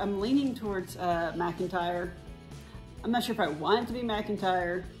 I'm leaning towards McIntyre. I'm not sure if I want it to be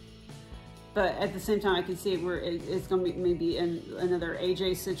McIntyre, but at the same time, I can see it where it's going to be maybe another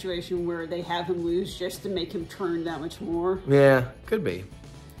AJ situation where they have him lose just to make him turn that much more. Yeah, could be.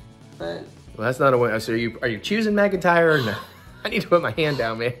 But... Well, that's not a win. So are you choosing McIntyre or no? I need to put my hand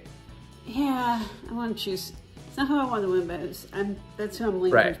down, man. Yeah, I want to choose. It's not who I want to win, but that's who I'm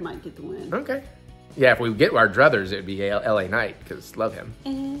leaning towards might get the win. Okay. Yeah, if we get our druthers, it would be LA Knight, because love him.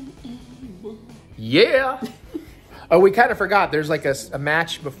 Yeah. Oh, we kind of forgot. There's like a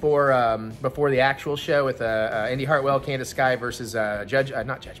match before the actual show with Indy Hartwell, Candice Sky versus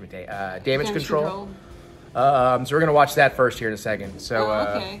not Judgment Day, Damage Control. So we're gonna watch that first here in a second. So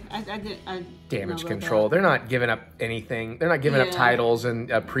okay. Damage Control. They're not giving up anything. They're not giving up titles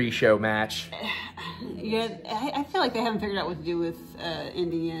in a pre-show match. Yeah, I feel like they haven't figured out what to do with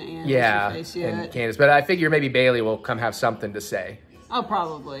Indy and and Candice. But I figure maybe Bailey will come have something to say. Oh,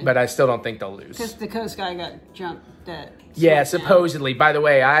 probably. But I still don't think they'll lose. Because the Coast guy got jumped. Yeah, supposedly. By the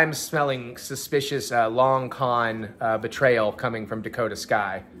way, I'm smelling suspicious long con betrayal coming from Dakota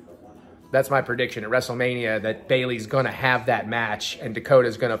Sky. That's my prediction at WrestleMania, that Bayley's going to have that match and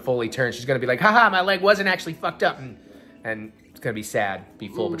Dakota's going to fully turn. She's going to be like, haha, my leg wasn't actually fucked up. And it's going to be sad, be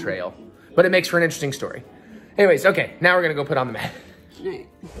full betrayal. But it makes for an interesting story. Anyways, okay, now we're going to go put on the mat. Right.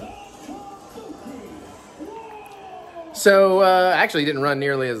 So, actually didn't run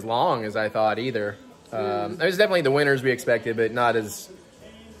nearly as long as I thought either. There's definitely the winners we expected, but not as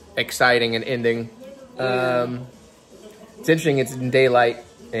exciting an ending. It's interesting. It's in daylight,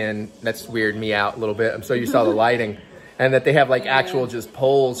 and that's weirded me out a little bit. I'm so used to all the lighting. And that they have like actual just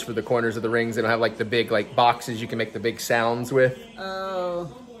poles for the corners of the rings. They don't have like the big like boxes you can make the big sounds with.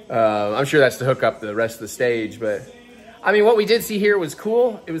 Oh. I'm sure that's to hook up the rest of the stage, but I mean, what we did see here was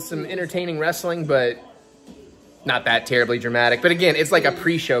cool. It was some entertaining wrestling, but not that terribly dramatic. But again, it's like a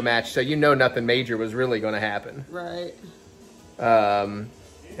pre-show match, so you know nothing major was really going to happen. Right.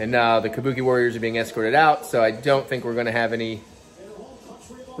 And now the Kabuki Warriors are being escorted out, so I don't think we're going to have any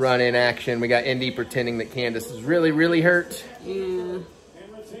run-in action. We got Indy pretending that Candace is really, really hurt. Yeah.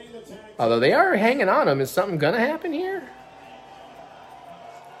 Although they are hanging on him. Is something going to happen here?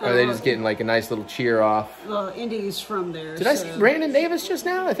 Or are they just getting like a nice little cheer off? Well, Indy's from there. Did I see Brandon Davis just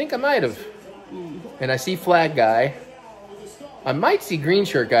now? I think I might have. And I see Flag Guy. I might see Green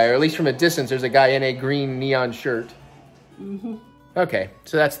Shirt Guy, or at least from a distance, there's a guy in a green neon shirt. Okay,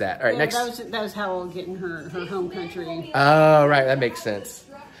 so that's that. All right, next. That was Howell getting her home country. Oh, right, that makes sense.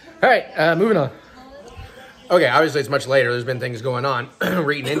 All right, moving on. Okay, obviously it's much later. There's been things going on.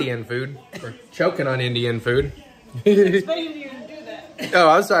 We're eating Indian food. We're choking on Indian food. Expecting you to do that. Oh,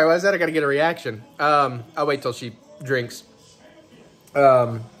 I'm sorry. Why is that? I got to get a reaction. I'll wait till she drinks.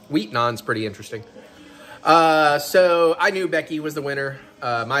 Wheat naan's pretty interesting. So I knew Becky was the winner.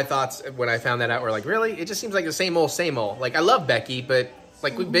 My thoughts when I found that out were like, really? It just seems like the same old, same old. Like, I love Becky, but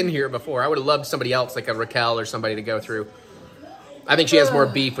like we've been here before. I would have loved somebody else, like a Raquel or somebody to go through. I think she has more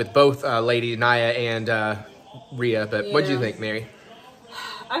beef with both Lady Nia and Rhea, but what'd you think, Mary?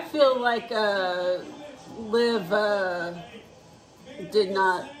 I feel like Liv did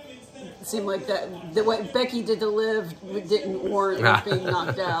not seem like that. The way Becky did to Liv didn't warrant her being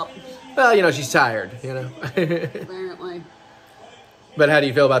knocked out. Well, you know, she's tired, you know. Apparently. But how do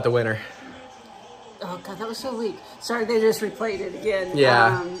you feel about the winner? Oh, God, that was so weak. Sorry, they just replayed it again.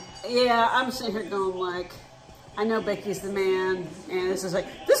 Yeah. Yeah, I'm sitting here going like, I know Becky's the man, and this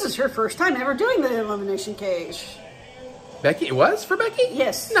is her first time ever doing the Elimination Cage. Becky? It was for Becky?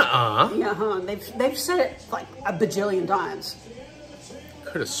 Yes. Nuh-uh. Yeah, they've said it like a bajillion times.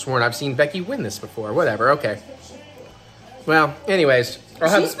 Could have sworn I've seen Becky win this before. Whatever, okay. Well, anyways.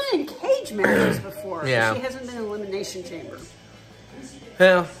 She's been in cage matches before. Yeah. But she hasn't been in Elimination Chamber.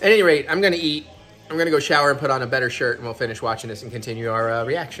 Well, at any rate, I'm going to eat. I'm going to go shower and put on a better shirt, and we'll finish watching this and continue our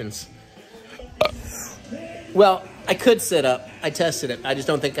reactions. Well, I could sit up. I tested it. I just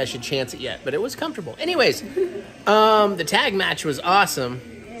don't think I should chance it yet, but it was comfortable. Anyways, the tag match was awesome.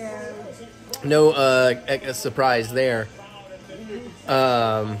 Yeah. No a surprise there.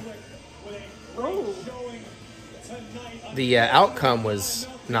 Oh. The outcome was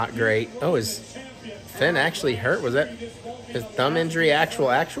not great. Oh, is Finn actually hurt? Was that his thumb injury actual?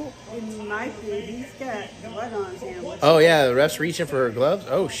 It might be. He's got blood on his hand. Oh, yeah, the ref's reaching for her gloves.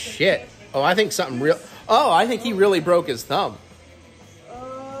 Oh, shit. Oh, I think something real... Oh, I think he really broke his thumb.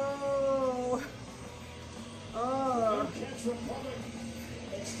 Oh. Oh.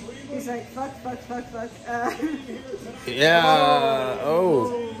 He's like, fuck. Yeah.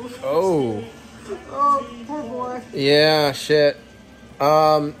 Oh. Oh, poor boy. Yeah, shit.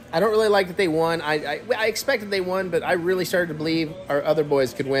 I don't really like that they won. I expected they won, but I really started to believe our other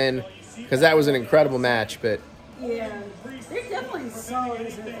boys could win because that was an incredible match. But yeah, they're definitely solid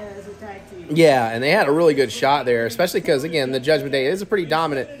as a tag team. Yeah, and they had a really good shot there, especially because, again, the Judgment Day is a pretty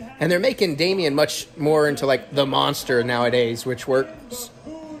dominant, and they're making Damian much more into, like, the monster nowadays, which works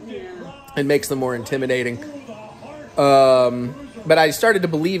and makes them more intimidating. But I started to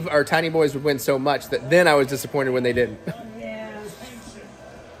believe our tiny boys would win so much that then I was disappointed when they didn't.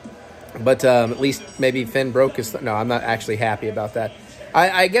 But at least maybe Finn broke his... No, I'm not actually happy about that.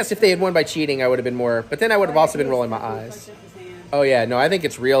 I guess if they had won by cheating, I would have been more... But then I would have also been rolling my eyes. Oh, yeah. No, I think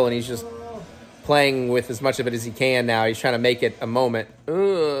it's real, and he's just playing with as much of it as he can now. He's trying to make it a moment.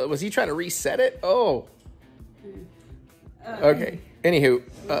 Was he trying to reset it? Oh. Okay. Anywho.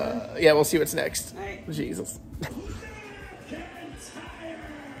 Yeah, we'll see what's next. Jesus.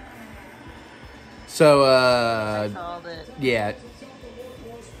 So, yeah.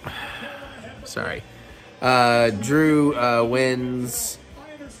 Sorry. Drew wins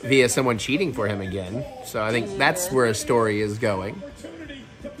via someone cheating for him again. So I think that's where a story is going.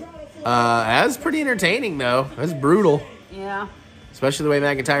 That was pretty entertaining, though. That was brutal. Yeah. Especially the way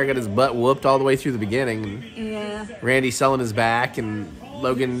McIntyre got his butt whooped all the way through the beginning. Yeah. Randy selling his back, and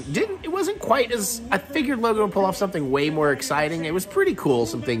Logan didn't. It wasn't quite as... I figured Logan would pull off something way more exciting. It was pretty cool,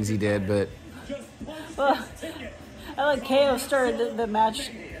 some things he did, but... Well, I like KO started the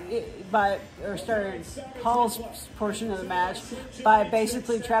match started Paul's portion of the match by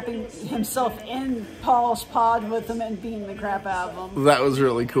basically trapping himself in Paul's pod with him and beating the crap out of him. That was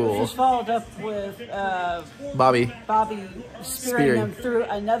really cool. Just followed up with Bobby spearing him through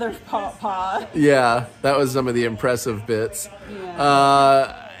another pod. Yeah, that was some of the impressive bits.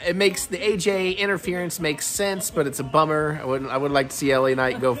 Yeah. It makes the AJ interference makes sense, but it's a bummer. I would like to see LA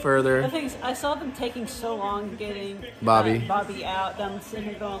Knight go further. The thing is, I saw them taking so long getting Bobby out. I'm sitting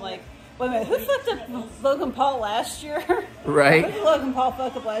here going like, wait a minute, who fucked up Logan Paul last year? Right. Who did Logan Paul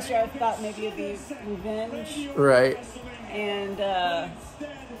fuck up last year? I thought maybe it'd be revenge. Right. And I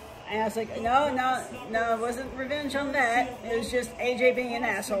was like, no, it wasn't revenge on that. It was just AJ being an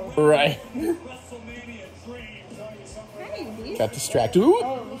asshole. Right. Got distracted. Ooh.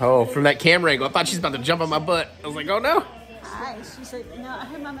 Oh, from that camera angle. I thought she's about to jump on my butt. I was like, oh no. Hi. She's like, no, I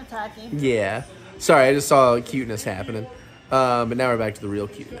heard Mom attacking. Yeah. Sorry, I just saw cuteness happening. But now we're back to the real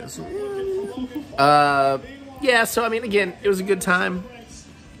cuteness. Yeah, so I mean, again, it was a good time.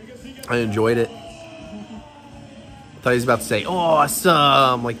 I enjoyed it. I thought he was about to say,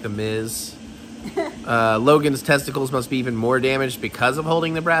 awesome, like the Miz. Logan's testicles must be even more damaged because of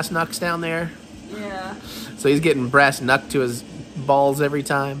holding the brass knucks down there. Yeah. So he's getting brass knuck to his balls every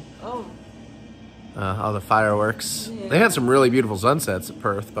time. Oh. All the fireworks. Yeah. They had some really beautiful sunsets at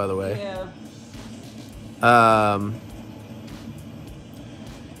Perth, by the way. Yeah.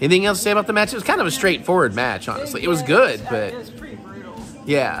 Anything else to say about the match? It was kind of a straightforward match, honestly. It was good, but it was pretty brutal.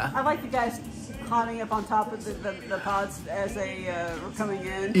 yeah. I like the guys climbing up on top of the pods as they were coming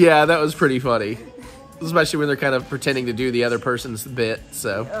in. Yeah, that was pretty funny. Especially when they're kind of pretending to do the other person's bit,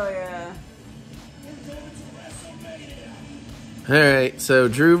 so. Oh, yeah. All right, so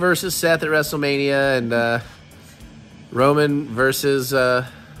Drew versus Seth at WrestleMania, and Roman versus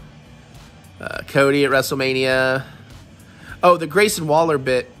Cody at WrestleMania. Oh, the Grayson Waller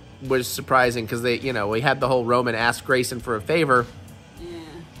bit was surprising because we had the whole Roman ask Grayson for a favor. Yeah.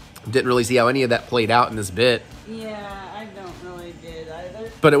 Didn't really see how any of that played out in this bit. Yeah, I don't really did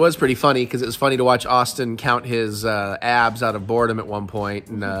either. But it was pretty funny because it was funny to watch Austin count his abs out of boredom at one point,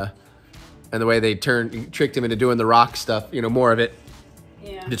 and the way they tricked him into doing the Rock stuff, more of it.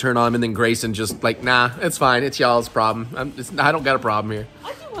 Yeah. To turn on him, and then Grayson just like, nah, it's fine. It's y'all's problem. I don't got a problem here.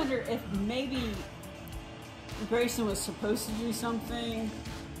 I do wonder if maybe Grayson was supposed to do something.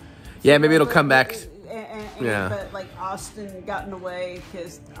 Yeah, maybe it'll come back. Yeah. But like Austin got in the way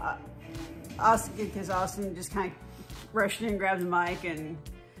because Austin just kind of rushed in and grabbed the mic and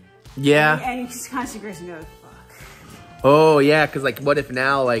he just kind of see Grayson go, fuck. Oh yeah, because like, what if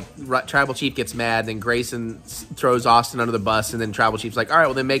now like Tribal Chief gets mad, then Grayson throws Austin under the bus, and then Tribal Chief's like, all right,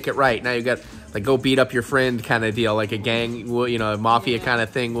 well then make it right. Now you got like go beat up your friend kind of deal, like a gang, a mafia kind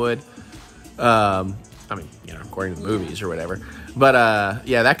of thing would. I mean, according to the movies or whatever. But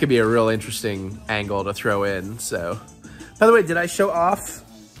yeah, that could be a real interesting angle to throw in. So, by the way, did I show off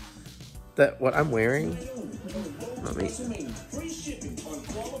what I'm wearing? Let me.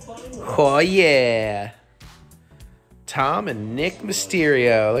 Oh yeah. Tom and Nick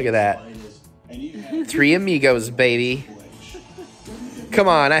Mysterio. Look at that. 3 amigos, baby. Come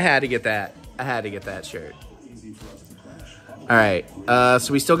on, I had to get that. I had to get that shirt. All right.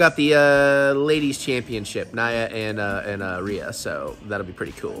 So we still got the ladies championship, Nia and Rhea. So that'll be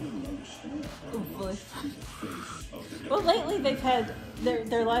pretty cool. Hopefully. Well, lately they've had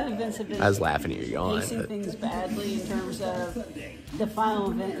their live events have been. I was laughing at you yawning. Facing things badly in terms of the final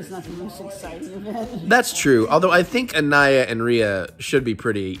event is not the most exciting event. That's true. Although I think Nia and Rhea should be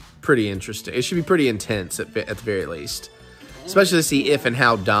pretty interesting. It should be pretty intense at the very least, especially to see if and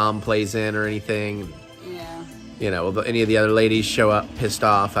how Dom plays in or anything. Yeah. Will any of the other ladies show up pissed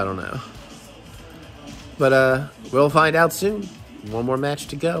off? I don't know. But we'll find out soon. One more match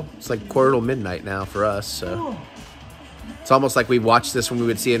to go. It's like quarter till midnight now for us, so it's almost like we watched this when we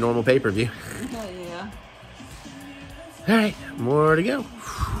would see a normal pay-per-view. Yeah. All right, more to go.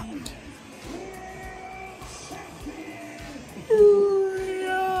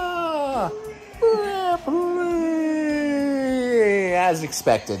 As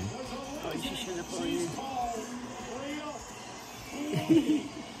expected.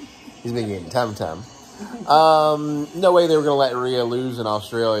 He's making it tum-tum. No way they were going to let Rhea lose in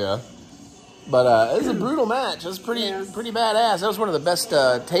Australia. But it was a brutal match. It was pretty badass. That was one of the best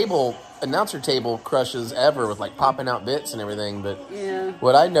announcer table crushes ever with like popping out bits and everything. But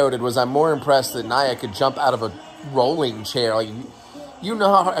what I noted was I'm more impressed that Nia could jump out of a rolling chair. Like,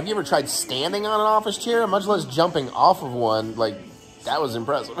 have you ever tried standing on an office chair, much less jumping off of one? Like, that was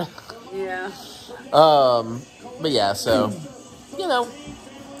impressive. Yeah. But yeah, so,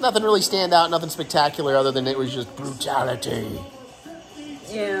 nothing really stand out, nothing spectacular other than it was just brutality.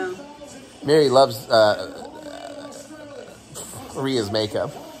 Yeah. Mary loves Rhea's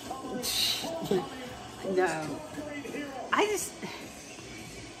makeup. No. I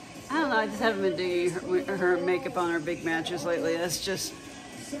don't know, I just haven't been digging her makeup on her big matches lately. That's just...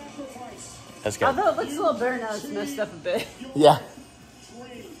 That's good. Although it looks a little better now, it's messed up a bit. Yeah.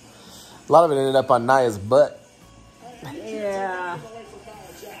 A lot of it ended up on Naya's butt. Yeah.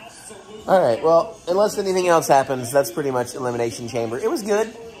 Alright, well, unless anything else happens, that's pretty much Elimination Chamber. It was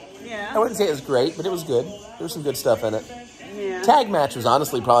good. Yeah. I wouldn't say it was great, but it was good. There was some good stuff in it. Yeah. Tag match was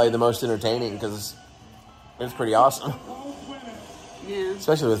honestly probably the most entertaining because it was pretty awesome. Yeah.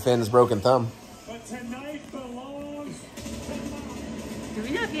 Especially with Finn's broken thumb. Do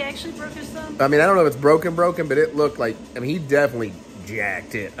we know if he actually broke his thumb? I mean, I don't know if it's broken, but it looked like, I mean, he definitely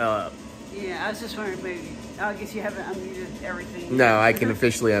jacked it up. Yeah, I was just wondering, maybe. I guess you haven't unmuted everything. No, I can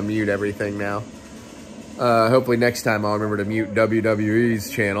officially unmute everything now. Hopefully next time I'll remember to mute WWE's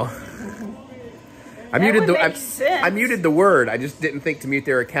channel. I muted the word. I just didn't think to mute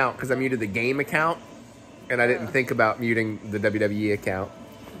their account because I muted the game account, and I didn't think about muting the WWE account.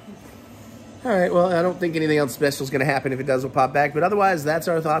 All right, well, I don't think anything else special is going to happen. If it does, we'll pop back. But otherwise, that's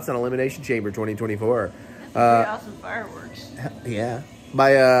our thoughts on Elimination Chamber 2024. Pretty awesome fireworks. Yeah.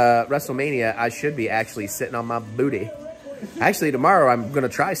 By WrestleMania, I should be actually sitting on my booty. Actually, tomorrow I'm going to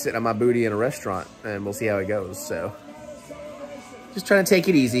try sitting on my booty in a restaurant, and we'll see how it goes. So, just trying to take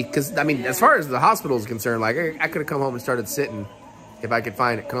it easy. Because, I mean, as far as the hospital is concerned, like, I could have come home and started sitting if I could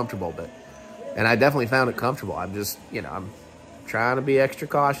find it comfortable. And I definitely found it comfortable. I'm just, you know, I'm trying to be extra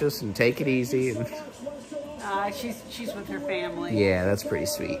cautious and take it easy. And she's with her family. Yeah, that's pretty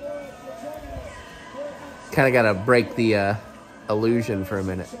sweet. Kind of got to break the illusion for a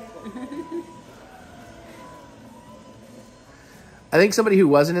minute. I think somebody who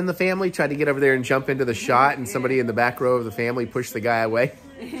wasn't in the family tried to get over there and jump into the shot, and somebody in the back row of the family pushed the guy away.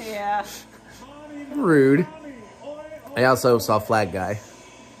 Yeah. Rude. I also saw Flag Guy.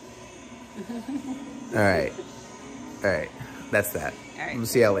 All right. That's that. All right. We'll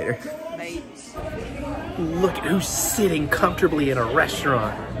see y'all later. Bye. Look at who's sitting comfortably in a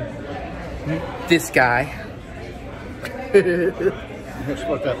restaurant. This guy. That's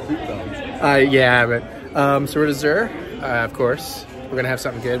what that food comes. Yeah, but so we're at Azur, of course. We're gonna have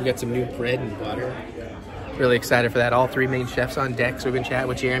something good. We got some new bread and butter. Really excited for that. All three main chefs on deck. So we've been chatting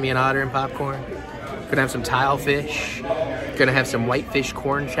with Jeremy and Otter and popcorn. Gonna have some tile fish. Gonna have some whitefish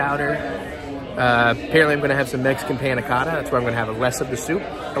corn chowder. Apparently I'm gonna have some Mexican panna cotta. That's where I'm gonna have less of the soup.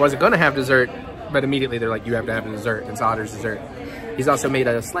 I wasn't gonna have dessert, but immediately they're like, you have to have a dessert. It's Otter's dessert. He's also made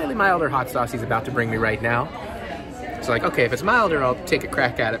a slightly milder hot sauce he's about to bring me right now. So like, okay, if it's milder, I'll take a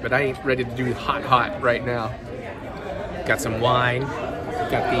crack at it, but I ain't ready to do hot right now. Got some wine.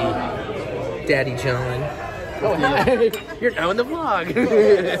 Got the Daddy John. Oh, hi. You're now in the vlog.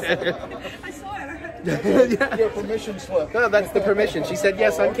 I saw it. Your permission slip. No, that's the permission. She said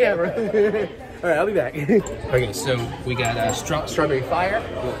yes on camera. All right, I'll be back. Okay, so we got strawberry fire.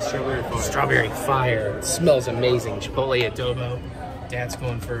 Strawberry fire. It smells amazing. Chipotle adobo. Dad's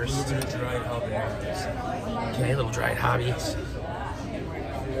going first. Dried habaneros. Okay, little dried hobbies.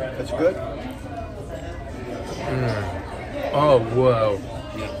 That's good. Oh, whoa.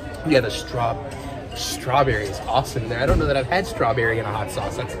 Yeah, the strawberry is awesome there. I don't know that I've had strawberry in a hot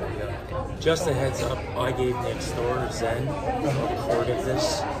sauce. That's Just a heads up, I gave next door Zen a quart of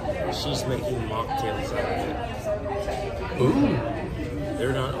this. She's making mocktails out of it. ooh.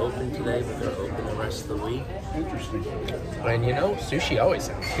 They're not open today, but they're open the rest of the week. Interesting. And you know, sushi always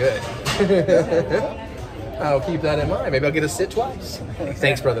sounds good. I'll keep that in mind. Maybe I'll get a sit twice.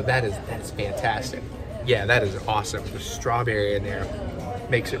 Thanks, brother. That is fantastic. Yeah, that is awesome. The strawberry in there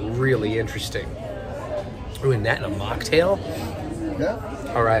makes it really interesting. Ooh, and that in a mocktail? Yeah.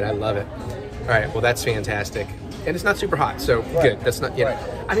 All right, I love it. All right, well, that's fantastic. And it's not super hot, so good. That's not, you know,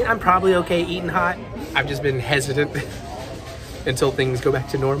 I mean, I'm probably okay eating hot. I've just been hesitant until things go back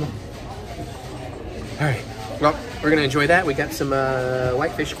to normal. All right, well, we're going to enjoy that. We got some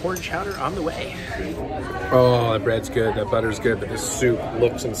whitefish corn chowder on the way. Oh, the bread's good, the butter's good, but the soup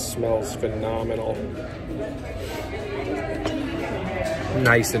looks and smells phenomenal.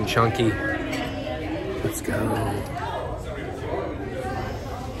 Nice and chunky. Let's go.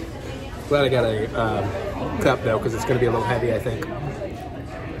 Glad I got a cup though, because it's going to be a little heavy, I think.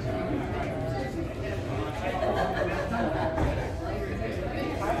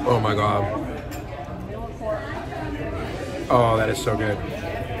 Oh my God. Oh, that is so good.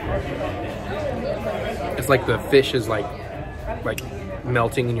 It's like the fish is like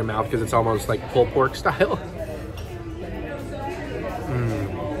melting in your mouth because it's almost like pulled pork style.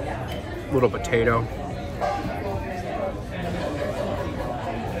 Little potato.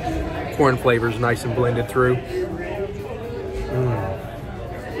 corn flavors nice and blended through.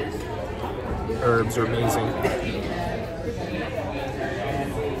 Herbs are amazing.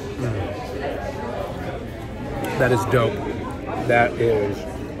 That is dope. That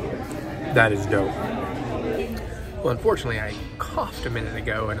is dope. Well, unfortunately, I coughed a minute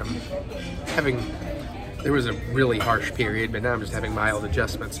ago, and there was a really harsh period, but now I'm just having mild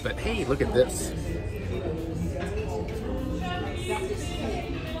adjustments. But hey, look at this.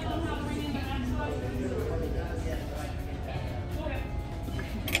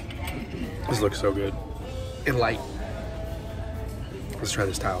 This looks so good and light. Let's try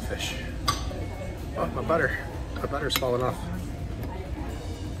this tilefish. Oh, my butter's falling off.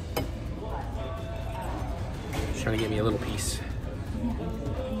 Just trying to get me a little piece.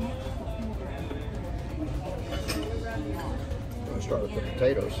 I'll start with the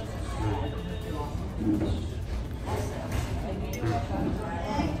potatoes.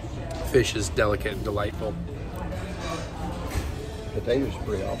 Fish is delicate and delightful. Potatoes are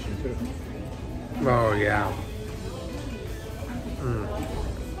pretty awesome too. Oh yeah.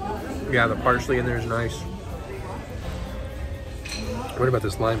 Yeah, the parsley in there is nice. What about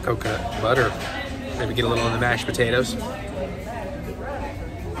this lime coconut butter? Maybe get a little on the mashed potatoes.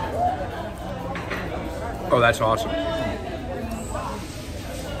 Oh, that's awesome.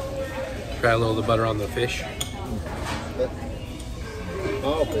 Try a little of the butter on the fish.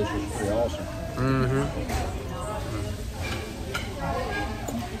 All fish is pretty awesome.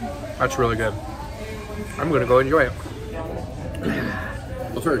 That's really good. I'm gonna go enjoy it.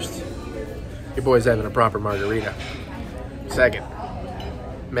 Well, first, your boy's having a proper margarita. Second,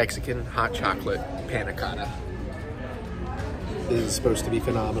 Mexican hot chocolate panna cotta. This is supposed to be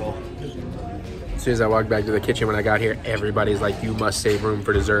phenomenal. As soon as I walked back to the kitchen when I got here, everybody's like, you must save room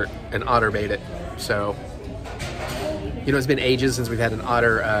for dessert, and Otter made it. So, you know, it's been ages since we've had an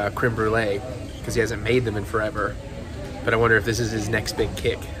Otter creme brulee, because he hasn't made them in forever. But I wonder if this is his next big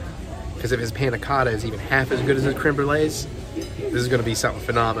kick. Because if his panna cotta is even half as good as his creme brulees, this is going to be something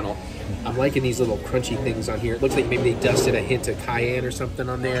phenomenal. I'm liking these little crunchy things on here. It looks like maybe they dusted a hint of cayenne or something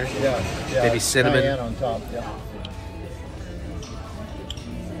on there. Yeah. Maybe cinnamon. Cayenne on top, yeah.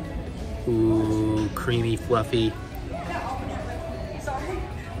 Ooh, creamy, fluffy.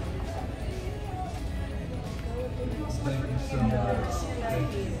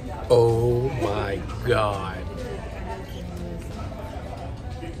 Oh my God.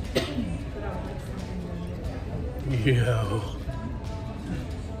 Yo.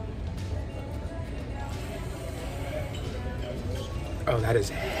 Oh, that is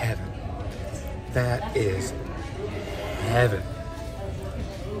heaven. That is heaven.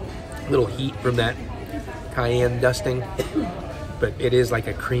 Little heat from that cayenne dusting, but it is like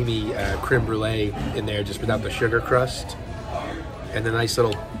a creamy creme brulee in there, just without the sugar crust, and the nice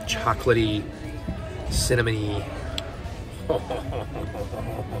little chocolatey, cinnamony.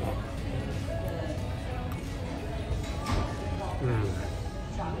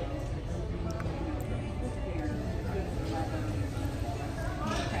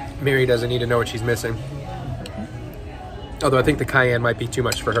 Mary doesn't need to know what she's missing. Although I think the cayenne might be too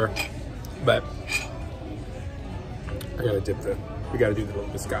much for her. But I gotta we gotta do the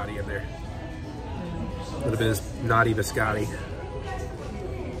little biscotti in there. A little bit of naughty biscotti.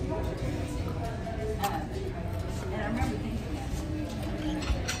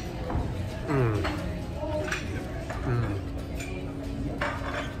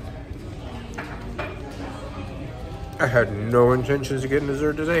 I had no intentions of getting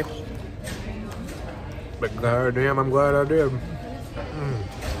dessert today, but goddamn, I'm glad I did.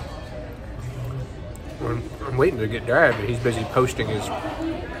 I'm waiting to get Dad, but he's busy posting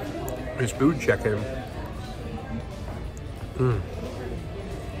his food check-in.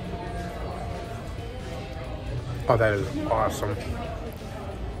 Oh, that is awesome.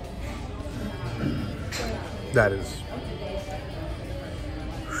 That is.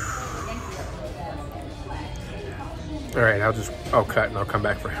 All right, I'll cut and I'll come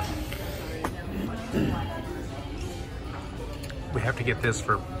back for him. We have to get this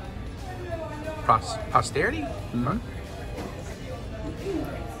for posterity? Huh?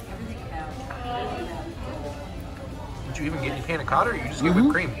 Did you even get any panna cotta, or you just get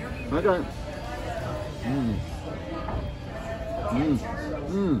whipped cream? I got it.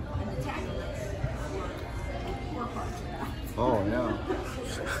 Oh, yeah.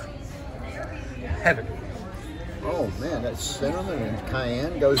 Heaven. Oh, man, that cinnamon and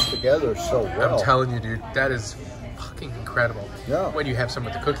cayenne goes together so well. I'm telling you, dude, that is fucking incredible. Yeah. When you have some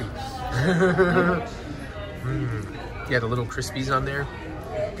with the cookie. Yeah, the little crispies on there.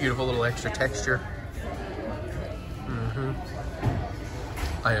 Beautiful little extra texture.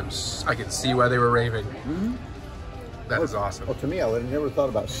 I can see why they were raving. That is awesome. Well, to me, I would have never thought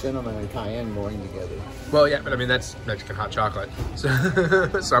about cinnamon and cayenne going together. Well, yeah, but I mean, that's Mexican hot chocolate. So,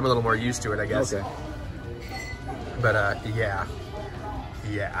 so I'm a little more used to it, I guess. Okay. But, yeah.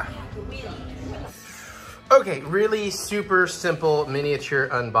 Yeah. Okay, really super simple miniature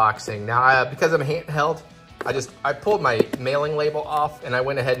unboxing. Now, because I'm handheld, I pulled my mailing label off and I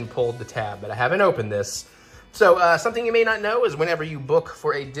went ahead and pulled the tab, but I haven't opened this. So something you may not know is whenever you book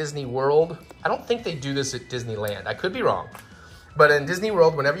for a Disney World, I don't think they do this at Disneyland. I could be wrong. But in Disney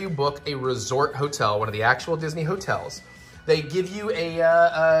World, whenever you book a resort hotel, one of the actual Disney hotels, they give you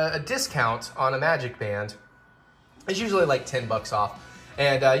a discount on a Magicband. It's usually like 10 bucks off.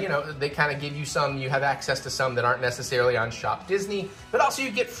 And, you know, they kind of give you some, you have access to some that aren't necessarily on Shop Disney, but also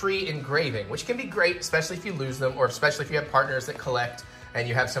you get free engraving, which can be great, especially if you lose them, or especially if you have partners that collect and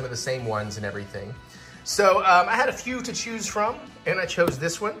you have some of the same ones and everything. So I had a few to choose from, and I chose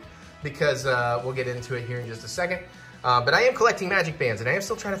this one because we'll get into it here in just a second. But I am collecting Magicbands, and I am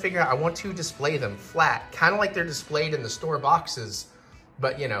still trying to figure out, I want to display them flat, kind of like they're displayed in the store boxes,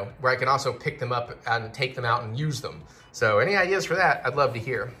 but, you know, where I can also pick them up and take them out and use them. So any ideas for that, I'd love to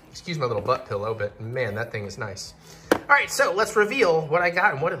hear. Excuse my little butt pillow, but man, that thing is nice. All right, so let's reveal what I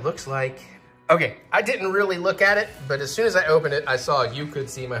got and what it looks like. Okay, I didn't really look at it, but as soon as I opened it, I saw you could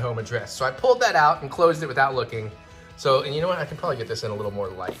see my home address. So I pulled that out and closed it without looking. So, and you know what? I can probably get this in a little more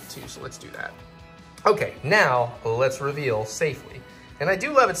light too, so let's do that. Okay, now let's reveal safely. And I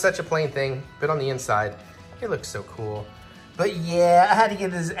do love it's such a plain thing, but on the inside, it looks so cool. But yeah, I had to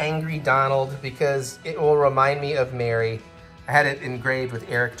get this Angry Donald because it will remind me of Mary. I had it engraved with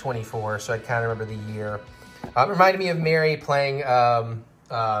Eric 24, so I kind of remember the year. It reminded me of Mary playing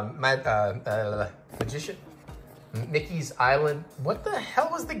Magician? Mickey's Island. What the hell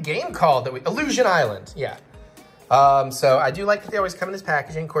was the game called? Illusion Island, yeah. So I do like that they always come in this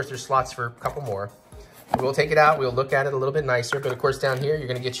packaging. Of course, there's slots for a couple more. We'll take it out, we'll look at it a little bit nicer, but of course down here, you're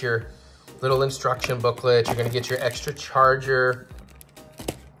gonna get your little instruction booklet. You're gonna get your extra charger,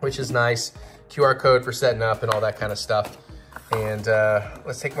 which is nice. QR code for setting up and all that kind of stuff. And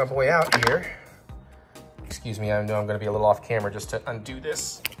let's take my boy out here. Excuse me, I know I'm gonna be a little off camera just to undo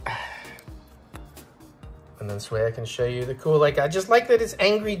this. And then this way I can show you the cool, like, I just like that it's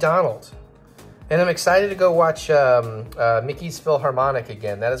Angry Donald. And I'm excited to go watch Mickey's Philharmonic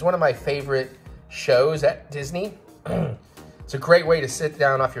again. That is one of my favorite shows at Disney. It's a great way to sit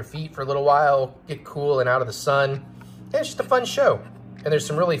down off your feet for a little while, get cool and out of the sun. And it's just a fun show. And there's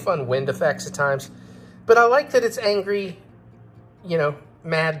some really fun wind effects at times. But I like that it's Angry, you know,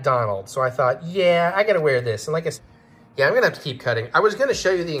 Mad Donald. So I thought, yeah, I gotta wear this. And like I said, yeah, I'm gonna have to keep cutting. I was gonna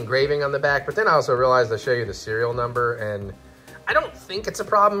show you the engraving on the back, but then I also realized I'll show you the serial number. And I don't think it's a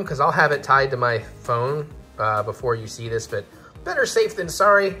problem because I'll have it tied to my phone before you see this. But better safe than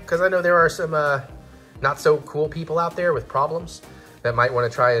sorry, because I know there are some not so cool people out there with problems that might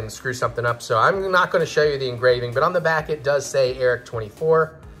want to try and screw something up. So I'm not going to show you the engraving, but on the back it does say Eric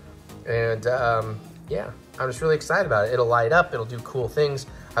 24. And yeah, I'm just really excited about it. It'll light up, it'll do cool things.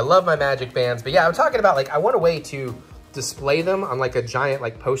 I love my Magicbands, but yeah, I'm talking about, like, I want a way to display them on like a giant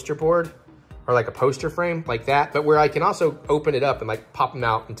like poster board or like a poster frame like that, but where I can also open it up and like pop them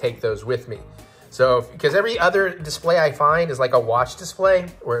out and take those with me. So, because every other display I find is like a watch display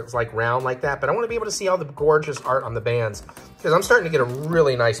where it's like round like that, but I want to be able to see all the gorgeous art on the bands because I'm starting to get a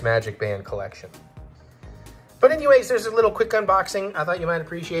really nice Magicband collection. But anyways, there's a little quick unboxing. I thought you might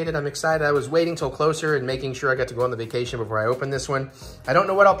appreciate it. I'm excited. I was waiting till closer and making sure I got to go on the vacation before I open this one. I don't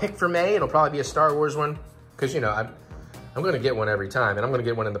know what I'll pick for May. It'll probably be a Star Wars one because, you know, I'm going to get one every time, and I'm going to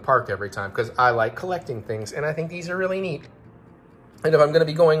get one in the park every time because I like collecting things, and I think these are really neat. And if I'm gonna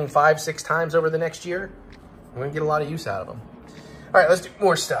be going 5-6 times over the next year, I'm gonna get a lot of use out of them. All right, let's do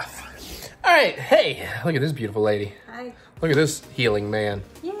more stuff. All right, hey, look at this beautiful lady. Hi. Look at this healing man.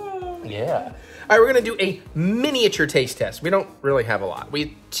 Yay. Yeah. All right, we're gonna do a miniature taste test. We don't really have a lot.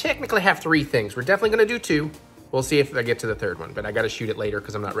 We technically have 3 things. We're definitely gonna do 2. We'll see if I get to the 3rd one, but I gotta shoot it later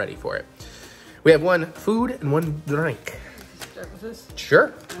because I'm not ready for it. We have 1 food and 1 drink. Start with this?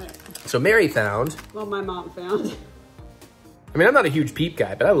 Sure. All right. So Mary found. Well, my mom found. I mean, I'm not a huge Peep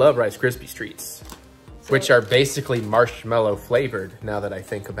guy, but I love Rice Krispie Treats, which are basically marshmallow flavored now that I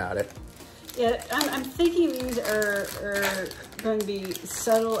think about it. Yeah, I'm thinking these are going to be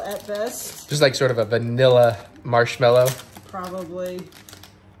subtle at best. Just like sort of a vanilla marshmallow. Probably.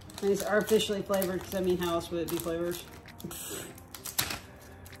 And it's artificially flavored because, I mean, how else would it be flavored?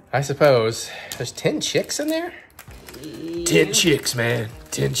 I suppose. There's 10 chicks in there? Yeah. 10 chicks, man.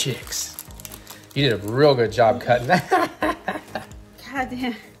 10 chicks. You did a real good job cutting that. God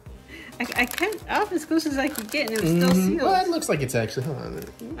damn. I kept off as close as I could get, and it was still sealed. Well, it looks like it's actually. Hold on.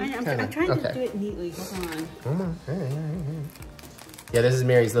 I'm trying to do it neatly. Hold on. Come on. Yeah, this is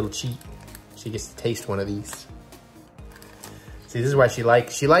Mary's little cheat. She gets to taste one of these. See, this is why she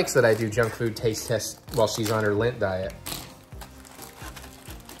likes that I do junk food taste tests while she's on her Lent diet.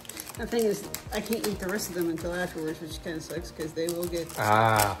 The thing is, I can't eat the rest of them until afterwards, which kind of sucks because they will get.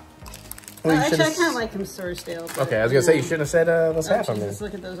 Ah. Well, actually, I kind of like them sort of stale. But, okay, I was gonna say you shouldn't have said let's have them. Just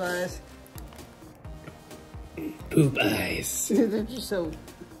look at those eyes. Poop eyes. They're just so.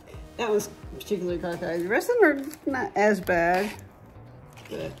 That was particularly cockeyed. The rest of them are not as bad.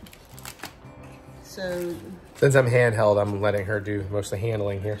 But so. Since I'm handheld, I'm letting her do most of the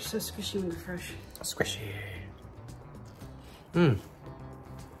handling here. So squishy when they're fresh. Squishy. Mmm.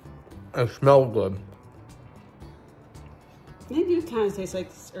 It smells good. They do kind of taste like,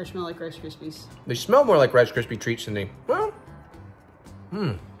 or smell like Rice Krispies. They smell more like Rice Krispie treats than they. Well.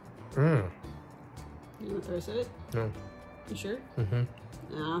 Mmm. Mmm. You want the rest of it? No. You sure? Mm-hmm.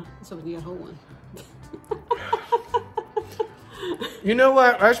 Nah, let's hope you get a whole one. You know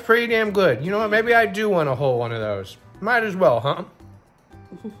what? That's pretty damn good. You know what? Maybe I do want a whole one of those. Might as well, huh?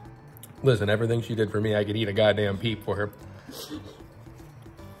 Listen, everything she did for me, I could eat a goddamn peep for her.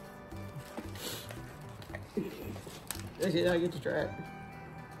 I get to try it.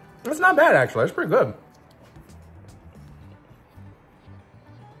 It's not bad, actually. It's pretty good.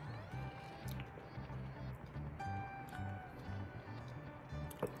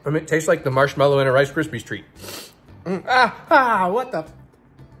 I mean, it tastes like the marshmallow in a Rice Krispies treat. What the?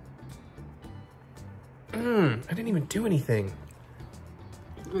 I didn't even do anything.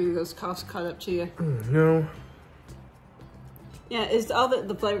 Maybe those coughs caught up to you. No. Yeah, it's all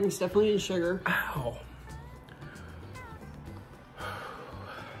the flavoring stuff, only in sugar. Ow.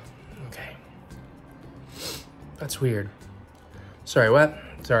 Okay. That's weird. Sorry, what?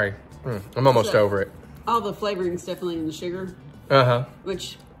 Sorry. I'm almost over it. All the flavoring's definitely in the sugar. Uh-huh.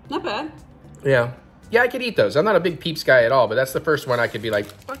 Which, not bad. Yeah. Yeah, I could eat those. I'm not a big Peeps guy at all, but that's the first one I could be like,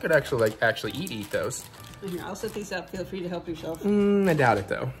 I could actually eat those. Here, I'll set these out. Feel free to help yourself. I doubt it,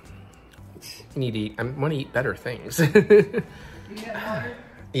 though. You need to eat. I want to eat better things.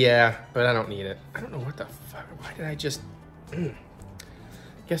 Yeah, but I don't need it. I don't know what the fuck. Why did I just...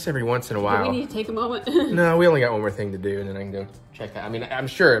 Guess every once in a while. Do we need to take a moment? No, we only got one more thing to do, and then I can go check that. I mean, I'm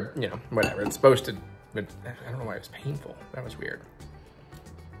sure, you know, whatever. It's supposed to... But I don't know why it was painful. That was weird.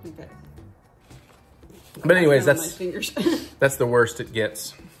 Okay. But anyways, that's that's the worst it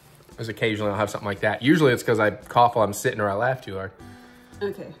gets. Is occasionally I'll have something like that. Usually it's because I cough while I'm sitting or I laugh too hard.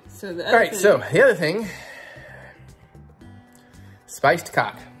 Okay, so the all right. So the other thing, spiced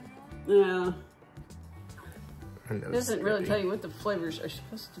cock. Yeah. It doesn't really tell you what the flavors are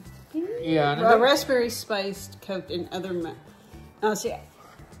supposed to be. Yeah. Well, raspberry spiced, cooked in other. Oh, see.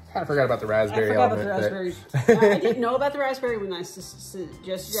 I forgot about the raspberry element. I forgot about the raspberry. I didn't know about the raspberry when I suggested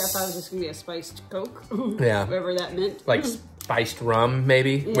Jeff. I was just going to be a spiced Coke. Yeah. Whatever that meant. Like spiced rum,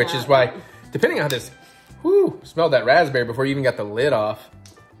 maybe. Yeah. Which is why, depending on how this, smelled that raspberry before you even got the lid off.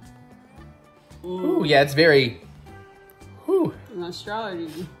 Ooh, yeah, it's very, Not straw or did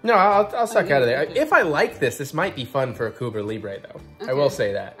you? No, I'll suck out of there. Okay. If I like this might be fun for a Cuba Libre, though. Okay. I will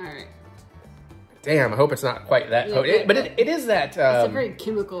say that. All right. Damn, I hope it's not quite that potent. But it is that... it's a very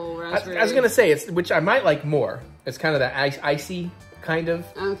chemical raspberry. I was going to say, which I might like more. It's kind of that icy kind of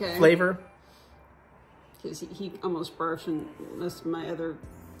flavor. Because he almost barfs in most of my other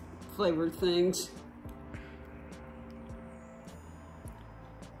flavored things.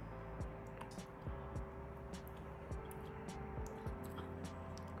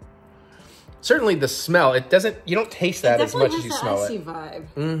 Certainly the smell, it doesn't... You don't taste that as much as you smell it. It definitely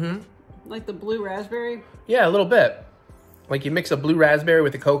has the icy vibe. Mm-hmm. Like the blue raspberry? Yeah, a little bit. Like you mix a blue raspberry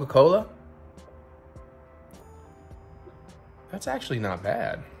with a Coca-Cola. That's actually not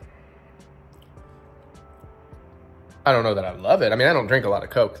bad. I don't know that I love it. I mean, I don't drink a lot of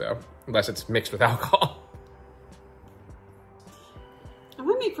Coke, though. Unless it's mixed with alcohol. I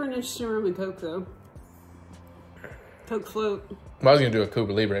might make for an interesting rum and Coke, though. Coke float. Well, I was going to do a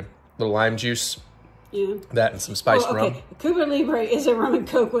Cuba Libre. A little lime juice. Yeah. That and some spiced rum. Cuba Libre is a rum and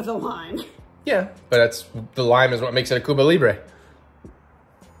Coke with a lime. Yeah, but the lime is what makes it a Cuba Libre.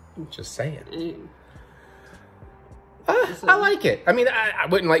 Just saying. I like it. I mean, I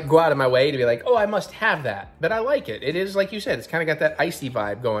wouldn't like go out of my way to be like, oh, I must have that. But I like it. It is, like you said, it's kind of got that icy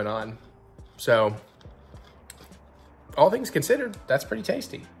vibe going on. So, all things considered, that's pretty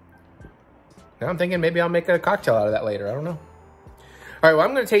tasty. Now I'm thinking maybe I'll make a cocktail out of that later. I don't know. All right, well,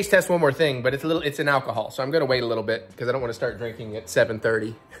 I'm going to taste test one more thing, but it's an alcohol, so I'm going to wait a little bit because I don't want to start drinking at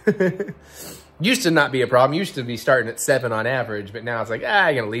 7:30. Used to not be a problem. Used to be starting at 7 on average, but now it's like,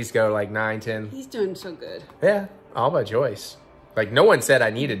 I can at least go like 9, 10. He's doing so good. Yeah, all by choice. Like, no one said I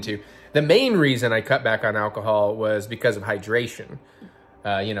needed to. The main reason I cut back on alcohol was because of hydration.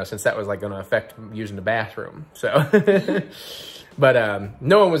 You know, since that was like going to affect using the bathroom. So, but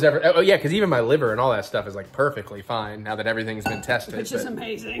no one was ever, oh yeah, because even my liver and all that stuff is like perfectly fine now that everything's been tested. Which is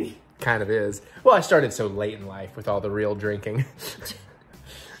amazing. Kind of is. Well, I started so late in life with all the real drinking.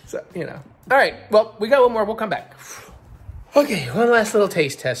 So, you know. All right, well, we got one more. We'll come back. Okay, one last little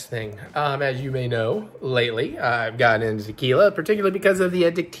taste test thing. As you may know, lately I've gotten into tequila, particularly because of the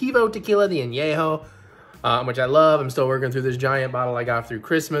Adictivo tequila, the Añejo, which I love. I'm still working through this giant bottle I got through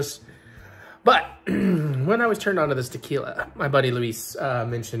Christmas. But when I was turned on to this tequila, my buddy Luis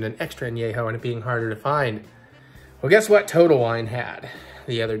mentioned an extra Añejo and it being harder to find. Well, guess what Total Wine had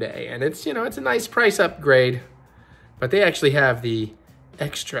the other day? And it's, you know, it's a nice price upgrade, but they actually have the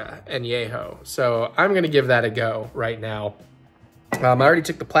extra Añejo. So I'm going to give that a go right now. I already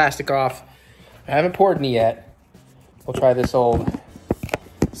took the plastic off. I haven't poured any yet. We'll try this old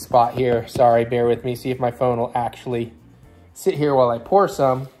spot here. Sorry, bear with me. See if my phone will actually sit here while I pour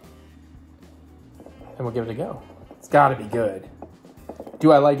some. And we'll give it a go. It's got to be good.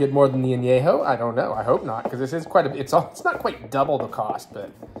 Do I like it more than the Añejo? I don't know. I hope not, because this is quite a. It's not quite double the cost,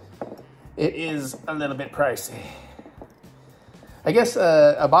 but it is a little bit pricey. I guess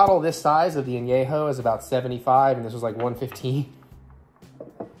a bottle this size of the Añejo is about $75, and this was like $115.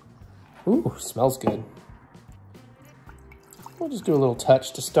 Ooh, smells good. We'll just do a little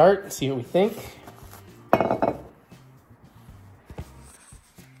touch to start and see what we think.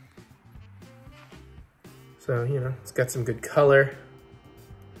 So, you know, it's got some good color.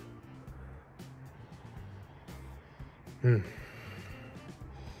 It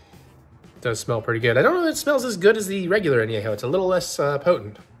does smell pretty good. I don't know if it smells as good as the regular Añejo. It's a little less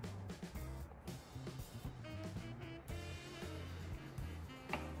potent.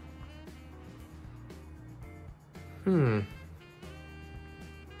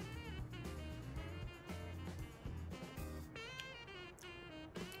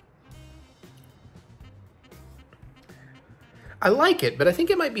 I like it, but I think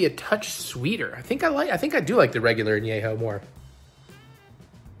it might be a touch sweeter. I think I do like the regular Añejo more.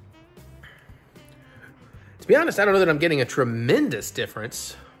 To be honest, I don't know that I'm getting a tremendous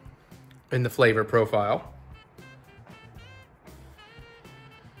difference in the flavor profile.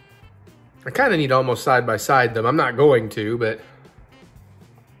 I kind of need almost side by side them. I'm not going to, but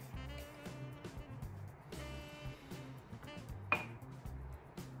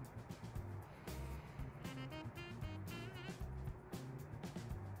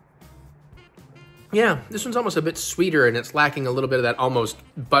yeah, this one's almost a bit sweeter and it's lacking a little bit of that almost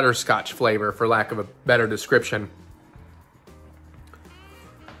butterscotch flavor, for lack of a better description.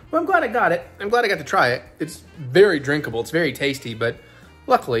 Well, I'm glad I got it. I'm glad I got to try it. It's very drinkable. It's very tasty, but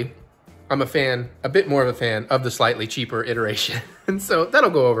luckily I'm a bit more of a fan of the slightly cheaper iteration. And so that'll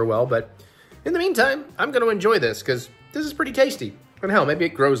go over well, but in the meantime, I'm going to enjoy this because this is pretty tasty. And hell, maybe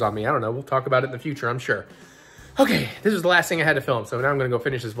it grows on me. I don't know. We'll talk about it in the future, I'm sure. Okay, this is the last thing I had to film, so now I'm going to go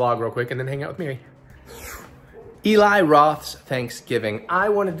finish this vlog real quick and then hang out with Mary. Eli Roth's Thanksgiving.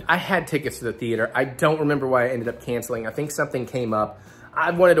 I had tickets to the theater. I don't remember why I ended up canceling. I think something came up.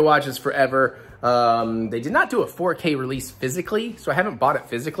 I've wanted to watch this forever. They did not do a 4K release physically, so I haven't bought it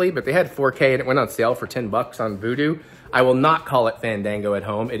physically, but they had 4K and it went on sale for $10 on Vudu. I will not call it Fandango at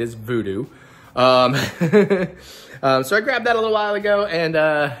home. It is Vudu. So I grabbed that a little while ago, and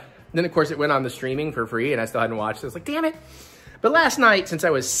then of course it went on the streaming for free, and I still hadn't watched it. I was like, damn it. But last night, since I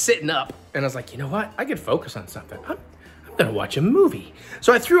was sitting up, and I was like, you know what? I could focus on something. I'm gonna watch a movie.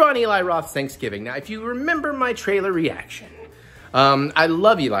 So I threw on Eli Roth's Thanksgiving. Now, if you remember my trailer reaction, I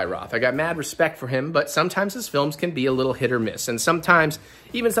love Eli Roth. I got mad respect for him, but sometimes his films can be a little hit or miss. And sometimes,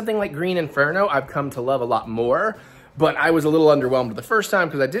 even something like Green Inferno, I've come to love a lot more. But I was a little underwhelmed the first time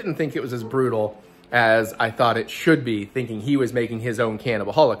because I didn't think it was as brutal as I thought it should be, thinking he was making his own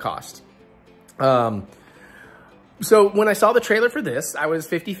cannibal holocaust. So when I saw the trailer for this, I was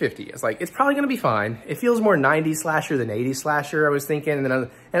 50-50. It's like, it's probably going to be fine. It feels more 90s slasher than 80s slasher, I was thinking. And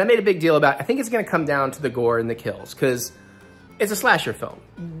I made a big deal about, I think it's going to come down to the gore and the kills, because it's a slasher film.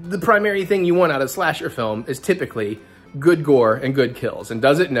 The primary thing you want out of a slasher film is typically good gore and good kills. And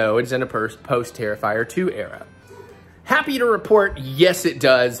does it? No, it's in a post-Terrifier 2 era. Happy to report, yes, it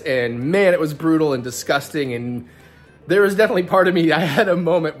does. And man, it was brutal and disgusting, and there was definitely part of me, I had a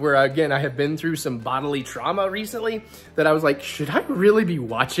moment where, again, I have been through some bodily trauma recently that I was like, should I really be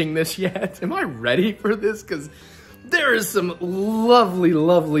watching this yet? Am I ready for this? Because there is some lovely,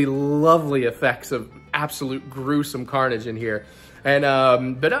 lovely, lovely effects of absolute gruesome carnage in here. And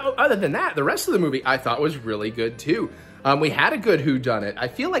but other than that, the rest of the movie I thought was really good too. We had a good whodunit. I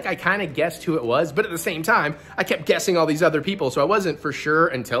feel like I kind of guessed who it was, but at the same time, I kept guessing all these other people, so I wasn't for sure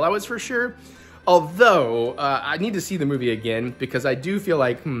until I was for sure. Although, I need to see the movie again, because I do feel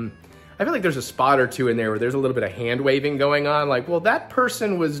like, I feel like there's a spot or two in there where there's a little bit of hand-waving going on, like, well, that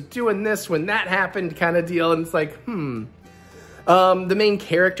person was doing this when that happened kind of deal, and it's like, The main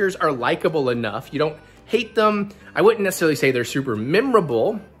characters are likable enough. You don't hate them. I wouldn't necessarily say they're super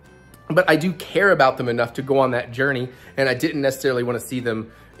memorable, but I do care about them enough to go on that journey, and I didn't necessarily want to see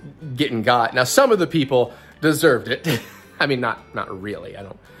them getting got. Now, some of the people deserved it. I mean, not really. I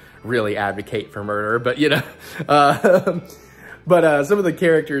don't really advocate for murder, but, you know. But some of the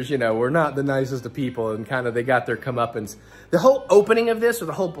characters, you know, were not the nicest of people, and kind of they got their comeuppance. The whole opening of this, or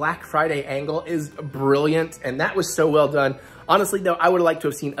the whole Black Friday angle, is brilliant, and that was so well done. Honestly, though, I would like to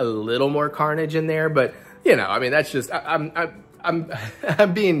have seen a little more carnage in there, but, you know, I mean, that's just,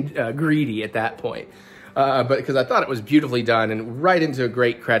 I'm being greedy at that point. But because I thought it was beautifully done and right into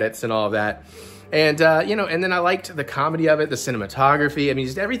great credits and all of that. And, you know, and then I liked the comedy of it, the cinematography. I mean,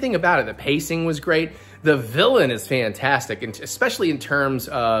 just everything about it. The pacing was great. The villain is fantastic, and especially in terms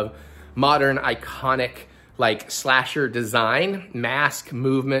of modern, iconic, like, slasher design, mask,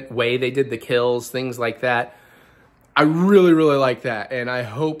 movement, way they did the kills, things like that. I really, really like that, and I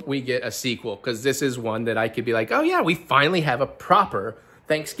hope we get a sequel, because this is one that I could be like, oh yeah, we finally have a proper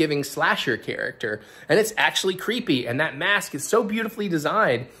Thanksgiving slasher character, and it's actually creepy, and that mask is so beautifully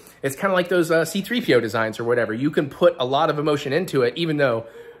designed. It's kind of like those C-3PO designs or whatever. You can put a lot of emotion into it, even though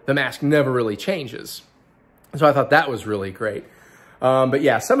the mask never really changes. So I thought that was really great. But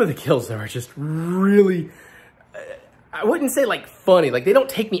yeah, some of the kills though are just really, I wouldn't say like funny, like they don't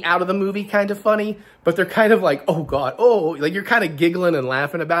take me out of the movie kind of funny, but they're kind of like, oh God, oh, like you're kind of giggling and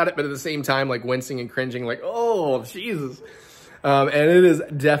laughing about it, but at the same time, like wincing and cringing, like, oh, Jesus. And it is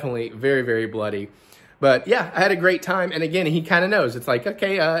definitely very, very bloody. But yeah, I had a great time. And again, he kind of knows. It's like,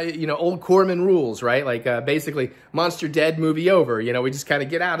 okay, you know, old Corman rules, right? Like basically Monster Dead movie over. You know, we just kind of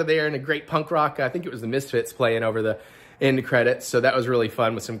get out of there in a great punk rock. I think it was the Misfits playing over the end credits. So that was really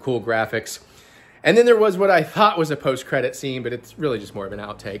fun with some cool graphics. And then there was what I thought was a post-credit scene, but it's really just more of an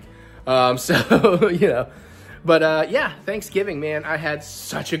outtake. So, you know, but yeah, Thanksgiving, man, I had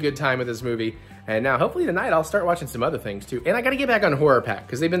such a good time with this movie. And now hopefully tonight I'll start watching some other things too. And I got to get back on Horror Pack,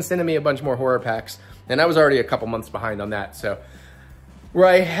 because they've been sending me a bunch more Horror Packs. And I was already a couple months behind on that. So where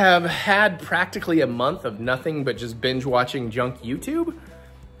I have had practically a month of nothing but just binge watching junk YouTube.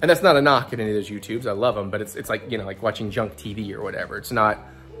 And that's not a knock at any of those YouTubes. I love them, but it's like, you know, like watching junk TV or whatever. It's not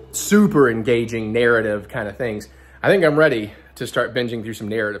super engaging narrative kind of things. I think I'm ready to start binging through some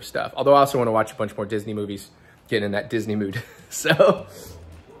narrative stuff. Although I also want to watch a bunch more Disney movies, getting in that Disney mood. So, all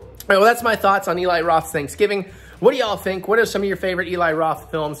right, well, that's my thoughts on Eli Roth's Thanksgiving. What do y'all think? What are some of your favorite Eli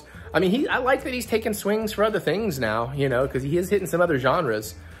Roth films? I mean, I like that he's taking swings for other things now, you know, because he is hitting some other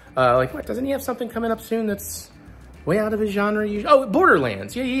genres. Like, what, doesn't he have something coming up soon that's way out of his genre? Oh,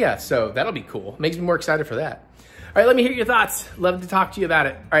 Borderlands. Yeah. So that'll be cool. Makes me more excited for that. All right, let me hear your thoughts. Love to talk to you about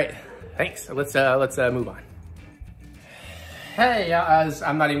it. All right, thanks. Let's move on. Hey,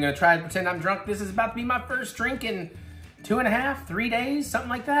 I'm not even gonna try to pretend I'm drunk. This is about to be my first drink in 2.5, 3 days, something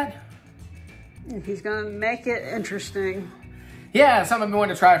like that. He's gonna make it interesting. Yeah, something I've been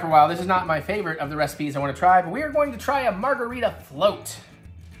wanting to try for a while. This is not my favorite of the recipes I want to try, but we are going to try a Margarita Float.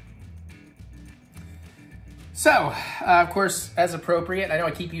 So, of course, as appropriate, I know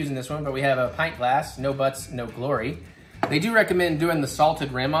I keep using this one, but we have a pint glass, no butts, no glory. They do recommend doing the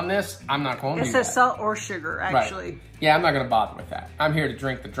salted rim on this. I'm not going to do that. It says salt or sugar, actually. Right. Yeah, I'm not going to bother with that. I'm here to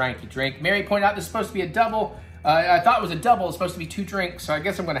drink the dranky drink. Mary pointed out this is supposed to be a double. I thought it was a double. It's supposed to be 2 drinks, so I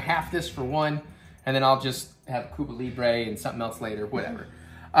guess I'm going to half this for 1, and then I'll just have Cuba Libre and something else later, whatever.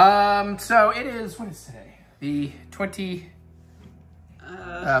 So it is, what is today? The 24th.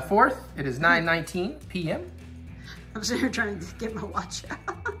 It is 9:19 p.m. I'm sitting here trying to get my watch out.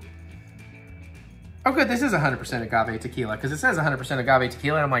 Oh, good. This is 100% agave tequila, because it says 100% agave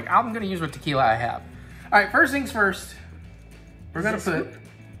tequila, and I'm like, I'm going to use what tequila I have. All right, first things first. We're going to put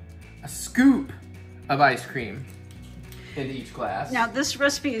a scoop of ice cream into each glass. Now, this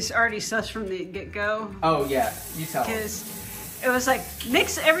recipe is already sus from the get-go. Oh, yeah. You tell me. Because it was like,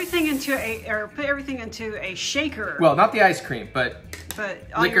 mix everything into or put everything into a shaker. Well, not the ice cream, but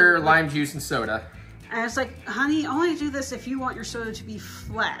liquor, lime juice, and soda. And it's like, honey, only do this if you want your soda to be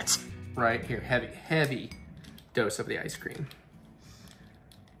flat. Right here, heavy dose of the ice cream.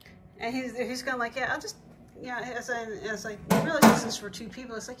 And he's going like, yeah, I'll just yeah, as I realized this is for 2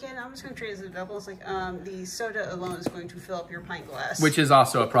 people. It's like, yeah, no, I'm just going to treat it as a double. It's like, the soda alone is going to fill up your pint glass. Which is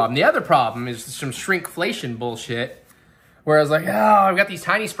also a problem. The other problem is some shrinkflation bullshit, where I was like, oh, I've got these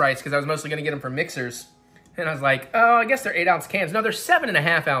tiny Sprites because I was mostly going to get them from mixers. And I was like, oh, I guess they're 8-ounce cans. No, they're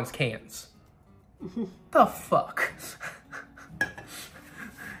 7.5-ounce cans. The fuck?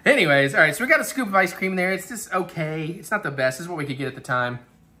 Anyways, all right, so we got a scoop of ice cream there. It's just okay. It's not the best. This is what we could get at the time.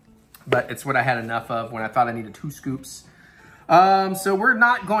 But it's what I had enough of when I thought I needed 2 scoops. So we're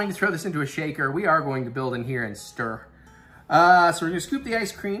not going to throw this into a shaker. We are going to build in here and stir. So we're going to scoop the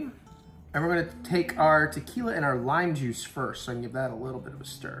ice cream. And we're going to take our tequila and our lime juice first. So I can give that a little bit of a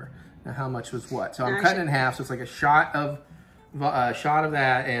stir. Now, how much was what? So I'm cutting it in half. So it's like a shot of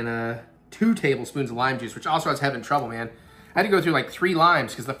that and 2 tablespoons of lime juice, which also I was having trouble, man. I had to go through like 3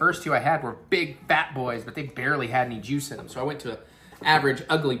 limes because the first 2 I had were big fat boys, but they barely had any juice in them. So I went to average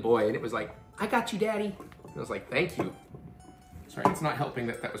ugly boy, and it was like, I got you, daddy. And I was like, thank you. Sorry, it's not helping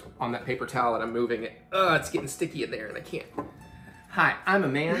that that was on that paper towel and I'm moving it. It's getting sticky in there and I can't. Hi, I'm a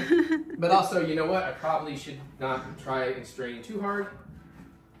man. But also, you know what? I probably should not try and strain too hard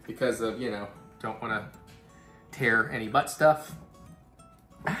because of, you know, don't want to tear any butt stuff.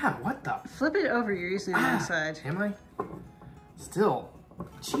 Ah, what the? Flip it over, you're using it on the side. Am I? Still.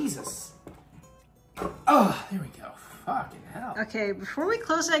 Jesus. Oh, there we go. Fucking hell. Okay, before we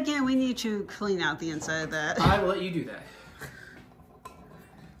close that again, we need to clean out the inside of that. I will let you do that.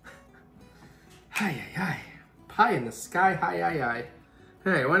 Hi, hi, hi. Pie in the sky, hi, hi, hi.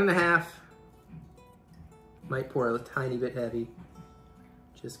 All right, 1.5. Might pour a tiny bit heavy.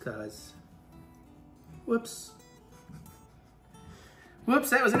 Just cause. Whoops. Whoops,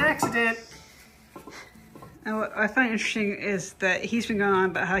 that was an accident. And what I find interesting is that he's been going on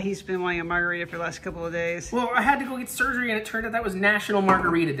about how he's been wanting a margarita for the last couple of days. Well, I had to go get surgery and it turned out that was National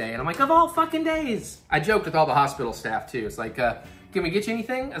Margarita Day. And I'm like, of all fucking days. I joked with all the hospital staff too. It's like, can we get you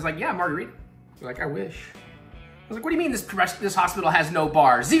anything? I was like, yeah, margarita. They're like, I wish. I was like, what do you mean this hospital has no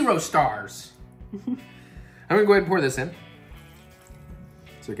bar? 0 stars. I'm gonna go ahead and pour this in.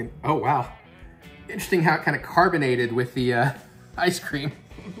 So we can, oh wow. Interesting how it kind of carbonated with the ice cream.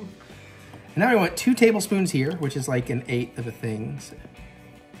 And now we want 2 tablespoons here, which is like 1/8 of a thing. So.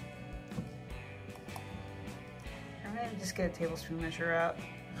 I'm gonna just get a tablespoon measure out.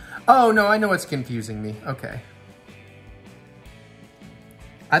 Oh no, I know what's confusing me. Okay.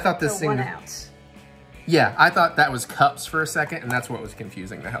 I thought this So thing. 1 ounce. Yeah, I thought that was cups for a second, and that's what was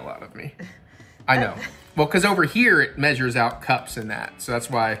confusing the hell out of me. I know. Well, because over here it measures out cups in that, so that's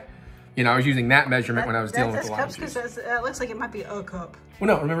why, you know, I was using that measurement when I was dealing with the lime juice. That's cups because it looks like it might be a cup. Well,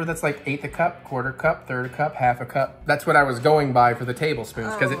 no, remember that's like 1/8 a cup, 1/4 cup, 1/3 a cup, 1/2 a cup. That's what I was going by for the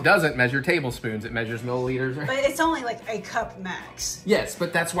tablespoons, because it doesn't measure tablespoons, it measures milliliters. But it's only like a cup max. Yes,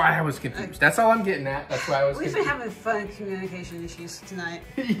 but that's why I was confused. That's all I'm getting at. That's why I was We've confused. been having fun communication issues tonight.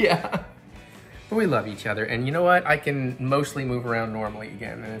 Yeah. But we love each other. And you know what? I can mostly move around normally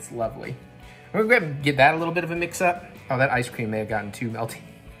again, and it's lovely. I'm going to get that a little bit of a mix up. Oh, that ice cream may have gotten too melty.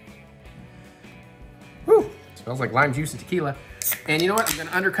 Whew. Smells like lime juice and tequila. And you know what? I'm going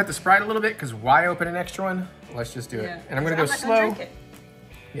to undercut the Sprite a little bit, because why open an extra one? Let's just do it. And I'm going to go slow.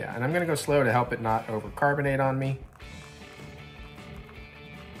 Yeah, and I'm going to go slow to help it not overcarbonate on me.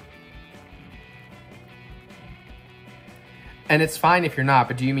 And it's fine if you're not,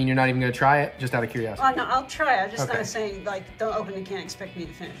 but do you mean you're not even going to try it? Just out of curiosity. Oh, no, I'll try. I'm just Okay. not saying, like, don't open the can and expect me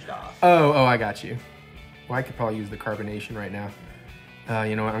to finish it off. Oh, I got you. Well, I could probably use the carbonation right now.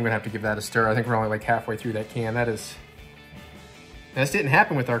 You know what? I'm going to have to give that a stir. I think we're only like halfway through that can. This didn't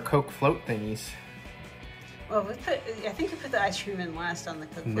happen with our Coke float thingies. Well, I think we put the ice cream in last on the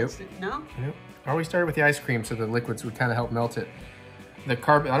Coke. Nope. No? Nope. I always started with the ice cream so the liquids would kind of help melt it. The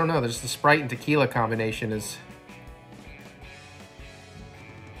I don't know, there's the Sprite and tequila combination is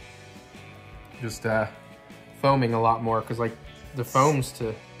just foaming a lot more, because like the foam's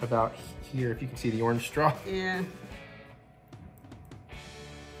to about here, if you can see the orange straw. Yeah.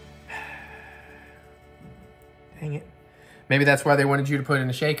 Dang it. Maybe that's why they wanted you to put it in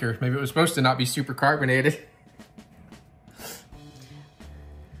a shaker. Maybe it was supposed to not be super carbonated.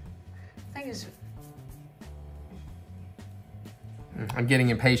 Thing is, I'm getting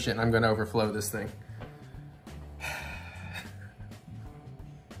impatient. I'm going to overflow this thing.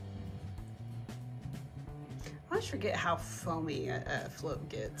 I always forget how foamy a float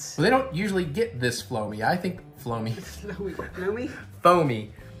gets. Well, they don't usually get this floamy. I think foamy. Foamy?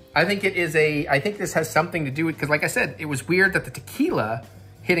 Foamy. I think it is I think this has something to do with, because like I said, it was weird that the tequila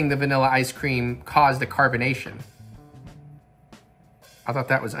hitting the vanilla ice cream caused a carbonation. I thought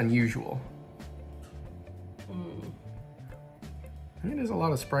that was unusual. I mean, there's a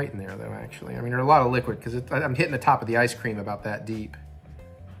lot of Sprite in there, though, actually. I mean, there's a lot of liquid, because I'm hitting the top of the ice cream about that deep.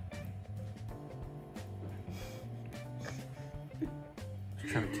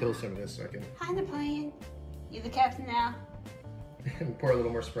 Just trying to kill some of this so I can... Hi, Napoleon. You the captain now? Pour a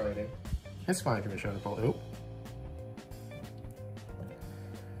little more Sprite in. It's fine if you're trying to pull it. Oh.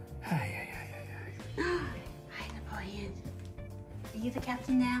 Hi, Napoleon. Are you the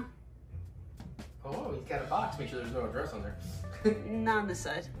captain now? Oh, he's got a box. Make sure there's no address on there. Not on this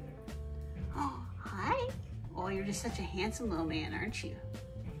side. Oh, hi. Oh, you're just such a handsome little man, aren't you?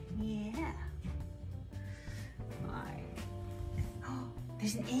 Yeah. Hi. Oh,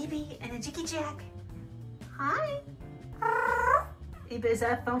 there's an AB and a Jicky Jack. Hi. AB, is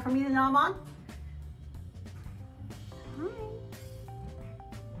that a phone from you that I'm on? Hi.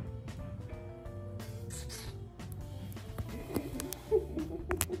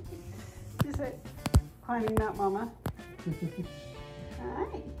 Is it climbing Mount Mama? Hi.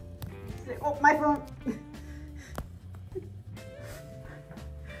 Oh, my phone.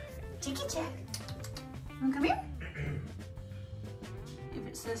 Jicky Jack. Wanna come here? If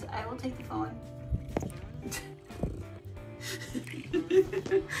it says I will take the phone.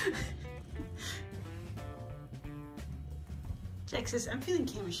 Jack says, I'm feeling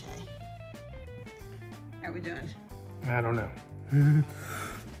camera shy. How are we doing? I don't know.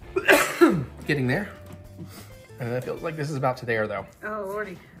 Getting there. And it feels like this is about to there, though. Oh,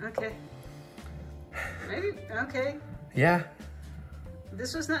 lordy. Okay. Maybe. Okay. Yeah.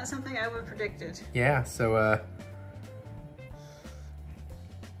 This was not something I would have predicted. Yeah, so,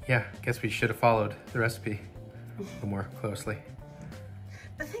 yeah, I guess we should have followed the recipe a little more closely.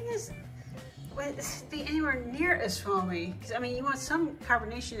 The thing is, would it be anywhere near as foamy? Because, I mean, you want some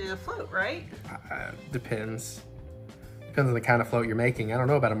carbonation in a float, right? Depends. Depends on the kind of float you're making. I don't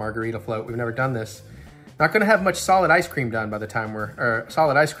know about a margarita float. We've never done this. Not gonna have much solid ice cream done by the time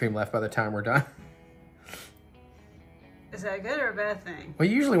solid ice cream left by the time we're done. Is that a good or a bad thing? Well,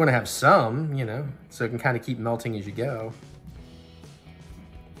 you usually want to have some, you know, so it can kind of keep melting as you go.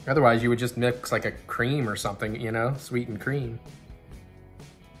 Otherwise, you would just mix like a cream or something, you know, sweetened cream.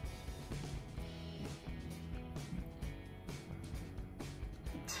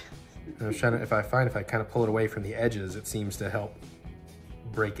 I was trying to, if I kind of pull it away from the edges, it seems to help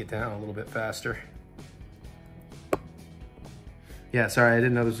break it down a little bit faster. Yeah, sorry, I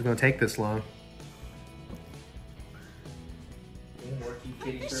didn't know this was going to take this long.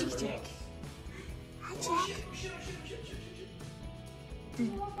 Hi, Jack.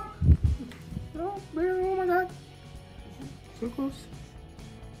 Oh, man, oh my God. So close.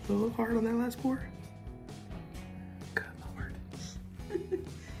 A little hard on that last pour. Good Lord.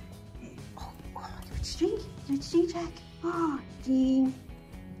 Oh, it's string. It's string, Jack. Oh, string.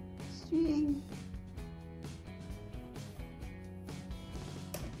 String.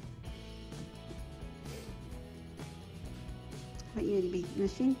 What you gonna be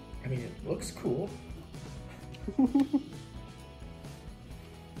missing? I mean, it looks cool. We're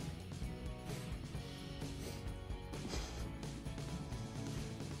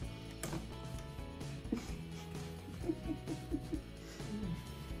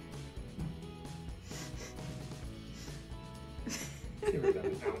about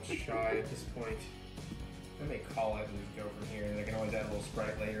an ounce shy at this point. I may call it and just go from here. I can always add a little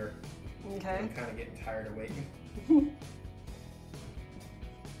Sprite later. Okay. I'm kind of getting tired of waiting.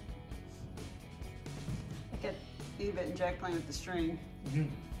 I got Eva and Jack playing with the string.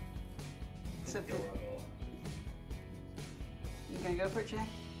 Except for... You gonna go for it, Jack?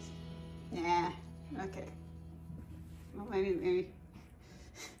 Nah. Okay. Well, maybe.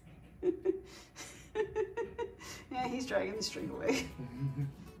 Yeah, he's dragging the string away.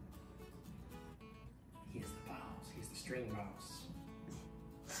 He's the boss. He's the string boss.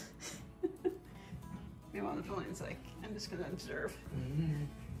 Meanwhile, Napoleon's like, I'm just gonna observe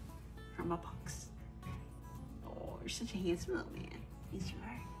from a box. Oh, you're such a handsome little man. Yes, you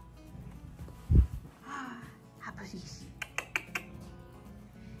are. How about these?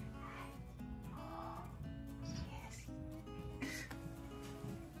 Oh, yes.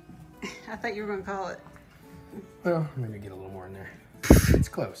 I thought you were gonna call it. Well, maybe get a little more in there. It's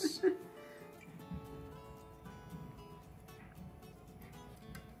close.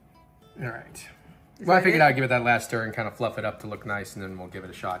 All right. Well, I figured I'd give it that last stir and kind of fluff it up to look nice, and then we'll give it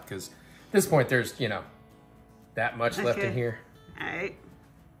a shot, because at this point there's, you know, that much left in here. All right.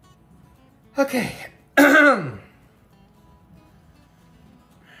 Okay.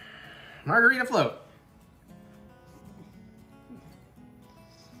 Margarita Float.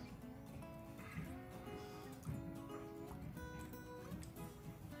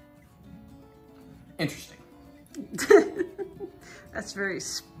 Interesting. That's very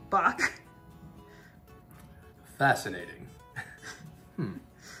Spock. Fascinating.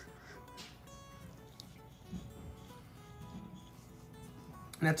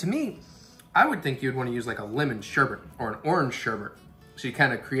 Now, to me, I would think you'd want to use like a lemon sherbet or an orange sherbet. So you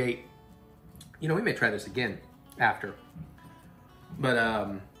kind of create, you know, we may try this again after.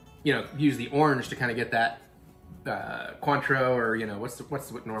 But, you know, use the orange to kind of get that Cointreau, or, you know, what's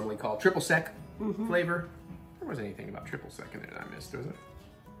what normally called triple sec flavor. There wasn't anything about triple sec in there that I missed, was it?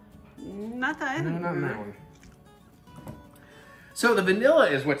 Not that I No, didn't not in that remember. one. So the vanilla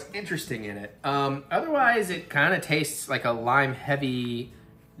is what's interesting in it. Otherwise, it kind of tastes like a lime-heavy,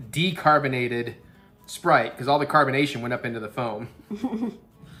 decarbonated Sprite, because all the carbonation went up into the foam.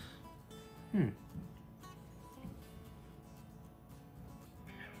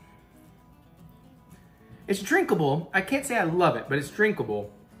 It's drinkable. I can't say I love it, but it's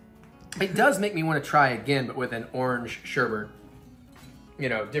drinkable. It does make me want to try again, but with an orange sherbet. You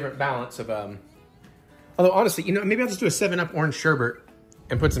know, different balance of, although honestly, you know, maybe I'll just do a 7-Up orange sherbet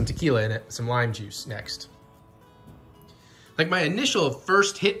and put some tequila in it, some lime juice next. Like my initial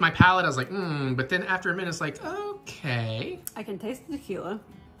first hit my palate, I was like, but then after a minute, it's like, okay. I can taste the tequila.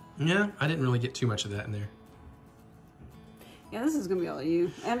 Yeah, I didn't really get too much of that in there. Yeah, this is gonna be all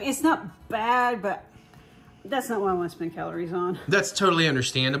you. I mean, it's not bad, but that's not what I want to spend calories on. That's totally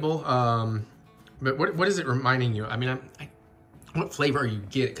understandable. But what is it reminding you? I mean, what flavor are you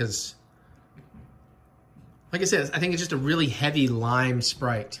getting? Because, like I said, I think it's just a really heavy lime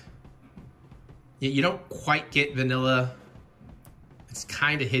Sprite. You don't quite get vanilla. It's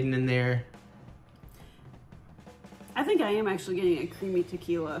kind of hidden in there. I think I am actually getting a creamy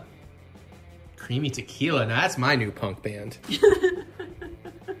tequila. Creamy tequila. Now that's my new punk band.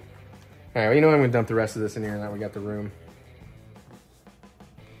 All right, well, you know what? I'm gonna dump the rest of this in here now we got the room.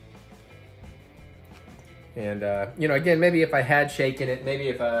 And, you know, again, maybe if I had shaken it, maybe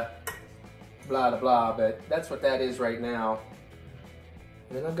if blah, blah, blah, but that's what that is right now.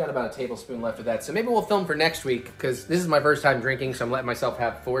 And then I've got about a tablespoon left of that. So maybe we'll film for next week, because this is my first time drinking, so I'm letting myself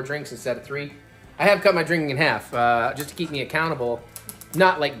have 4 drinks instead of 3. I have cut my drinking in half, just to keep me accountable.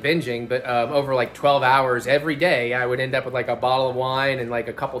 Not like binging, but over like 12 hours every day, I would end up with like a bottle of wine and like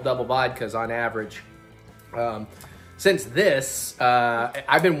a couple double vodkas on average. Since this,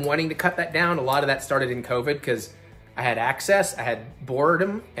 I've been wanting to cut that down. A lot of that started in COVID because I had access, I had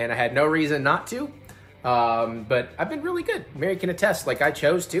boredom, and I had no reason not to. But I've been really good. Mary can attest, like I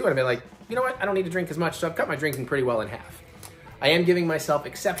chose to, and I've been like, you know what, I don't need to drink as much, so I've cut my drinking pretty well in half. I am giving myself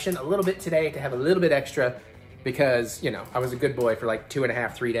exception a little bit today to have a little bit extra because, you know, I was a good boy for like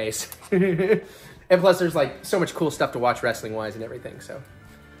 2.5, 3 days. And plus there's like so much cool stuff to watch wrestling-wise and everything, so.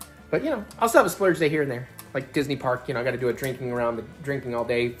 But, you know, I'll still have a splurge day here and there. Like Disney Park, you know, I got to do a drinking all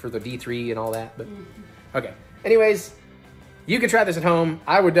day for the D3 and all that, but okay. Anyways, you can try this at home.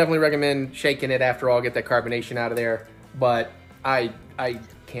 I would definitely recommend shaking it after all, get that carbonation out of there, but I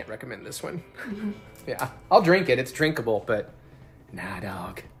can't recommend this one. Yeah, I'll drink it. It's drinkable, but nah,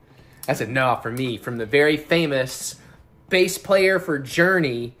 dog. That's a no for me. From the very famous bass player for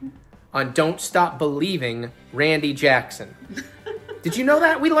Journey on Don't Stop Believing, Randy Jackson. Did you know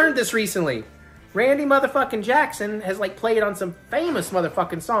that? We learned this recently. Randy motherfucking Jackson has like played on some famous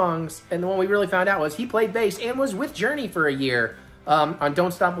motherfucking songs, and the one we really found out was he played bass and was with Journey for a year on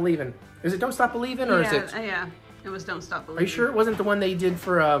Don't Stop Believing. Is it Don't Stop Believing, or is it? Yeah, it was Don't Stop Believing. Are you sure it wasn't the one they did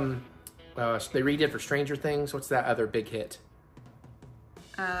for they redid for Stranger Things? What's that other big hit?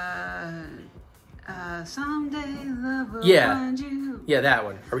 Someday love will Yeah. find you. Yeah, that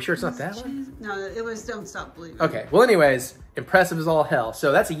one. Are we sure it's not that one? No, it was Don't Stop Believing. Okay. Well, anyways, impressive as all hell.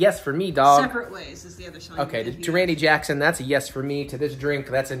 So that's a yes for me, dog. Separate Ways is the other song. Okay, to Randy Jackson, that's a yes for me. To this drink,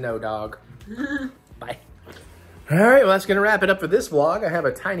 that's a no, dog. Bye. All right, well, that's going to wrap it up for this vlog. I have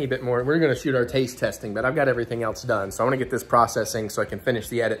a tiny bit more. We're going to shoot our taste testing, but I've got everything else done. So I want to get this processing so I can finish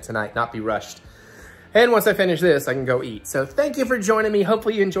the edit tonight, not be rushed. And once I finish this, I can go eat. So thank you for joining me.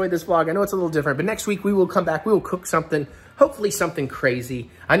 Hopefully you enjoyed this vlog. I know it's a little different, but next week we will come back. We will cook something, hopefully something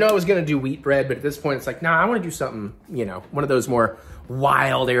crazy. I know I was going to do wheat bread, but at this point it's like, nah, I want to do something, you know, one of those more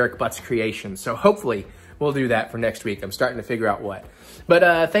wild Eric Butts creations. So hopefully we'll do that for next week. I'm starting to figure out what.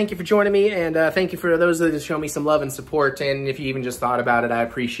 But thank you for joining me, and thank you for those that have shown me some love and support. And if you even just thought about it, I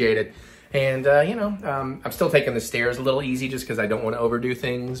appreciate it. And, you know, I'm still taking the stairs a little easy just because I don't want to overdo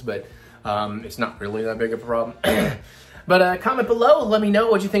things, but it's not really that big of a problem. But comment below. Let me know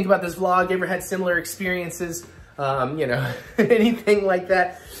what you think about this vlog. Ever had similar experiences? You know, anything like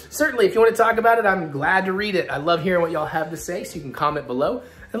that. Certainly, if you want to talk about it, I'm glad to read it. I love hearing what y'all have to say, so you can comment below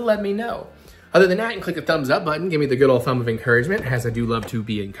and let me know. Other than that, you can click the thumbs up button. Give me the good old thumb of encouragement, as I do love to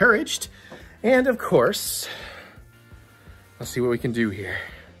be encouraged. And, of course, Let's see what we can do here.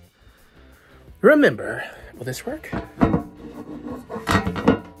 Remember, will this work?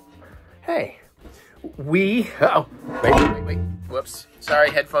 Hey, wait. Whoops.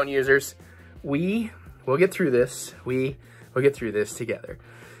 Sorry, headphone users. We will get through this. We will get through this together.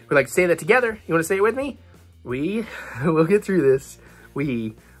 We'd like to say that together. You want to say it with me? We will get through this.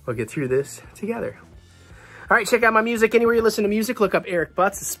 We will get through this together. All right, check out my music anywhere you listen to music. Look up Eric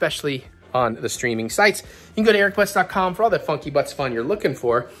Butts, especially on the streaming sites. You can go to ericbutts.com for all that funky butts fun you're looking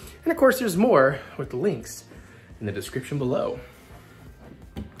for. And of course, there's more with the links in the description below.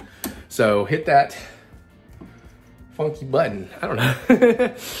 So hit that funky button. I don't know.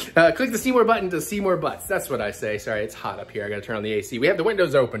 Click the see more button to see more butts. That's what I say. Sorry, it's hot up here. I gotta turn on the AC. We have the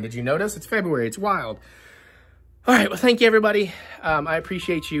windows open. Did you notice? It's February. It's wild. All right, well, thank you, everybody. I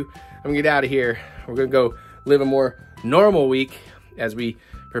appreciate you. I'm gonna get out of here. We're gonna go live a more normal week as we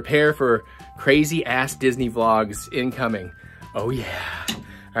prepare for crazy ass Disney vlogs incoming. Oh yeah. All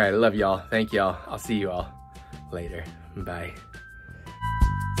right, I love y'all. Thank y'all. I'll see you all later. Bye.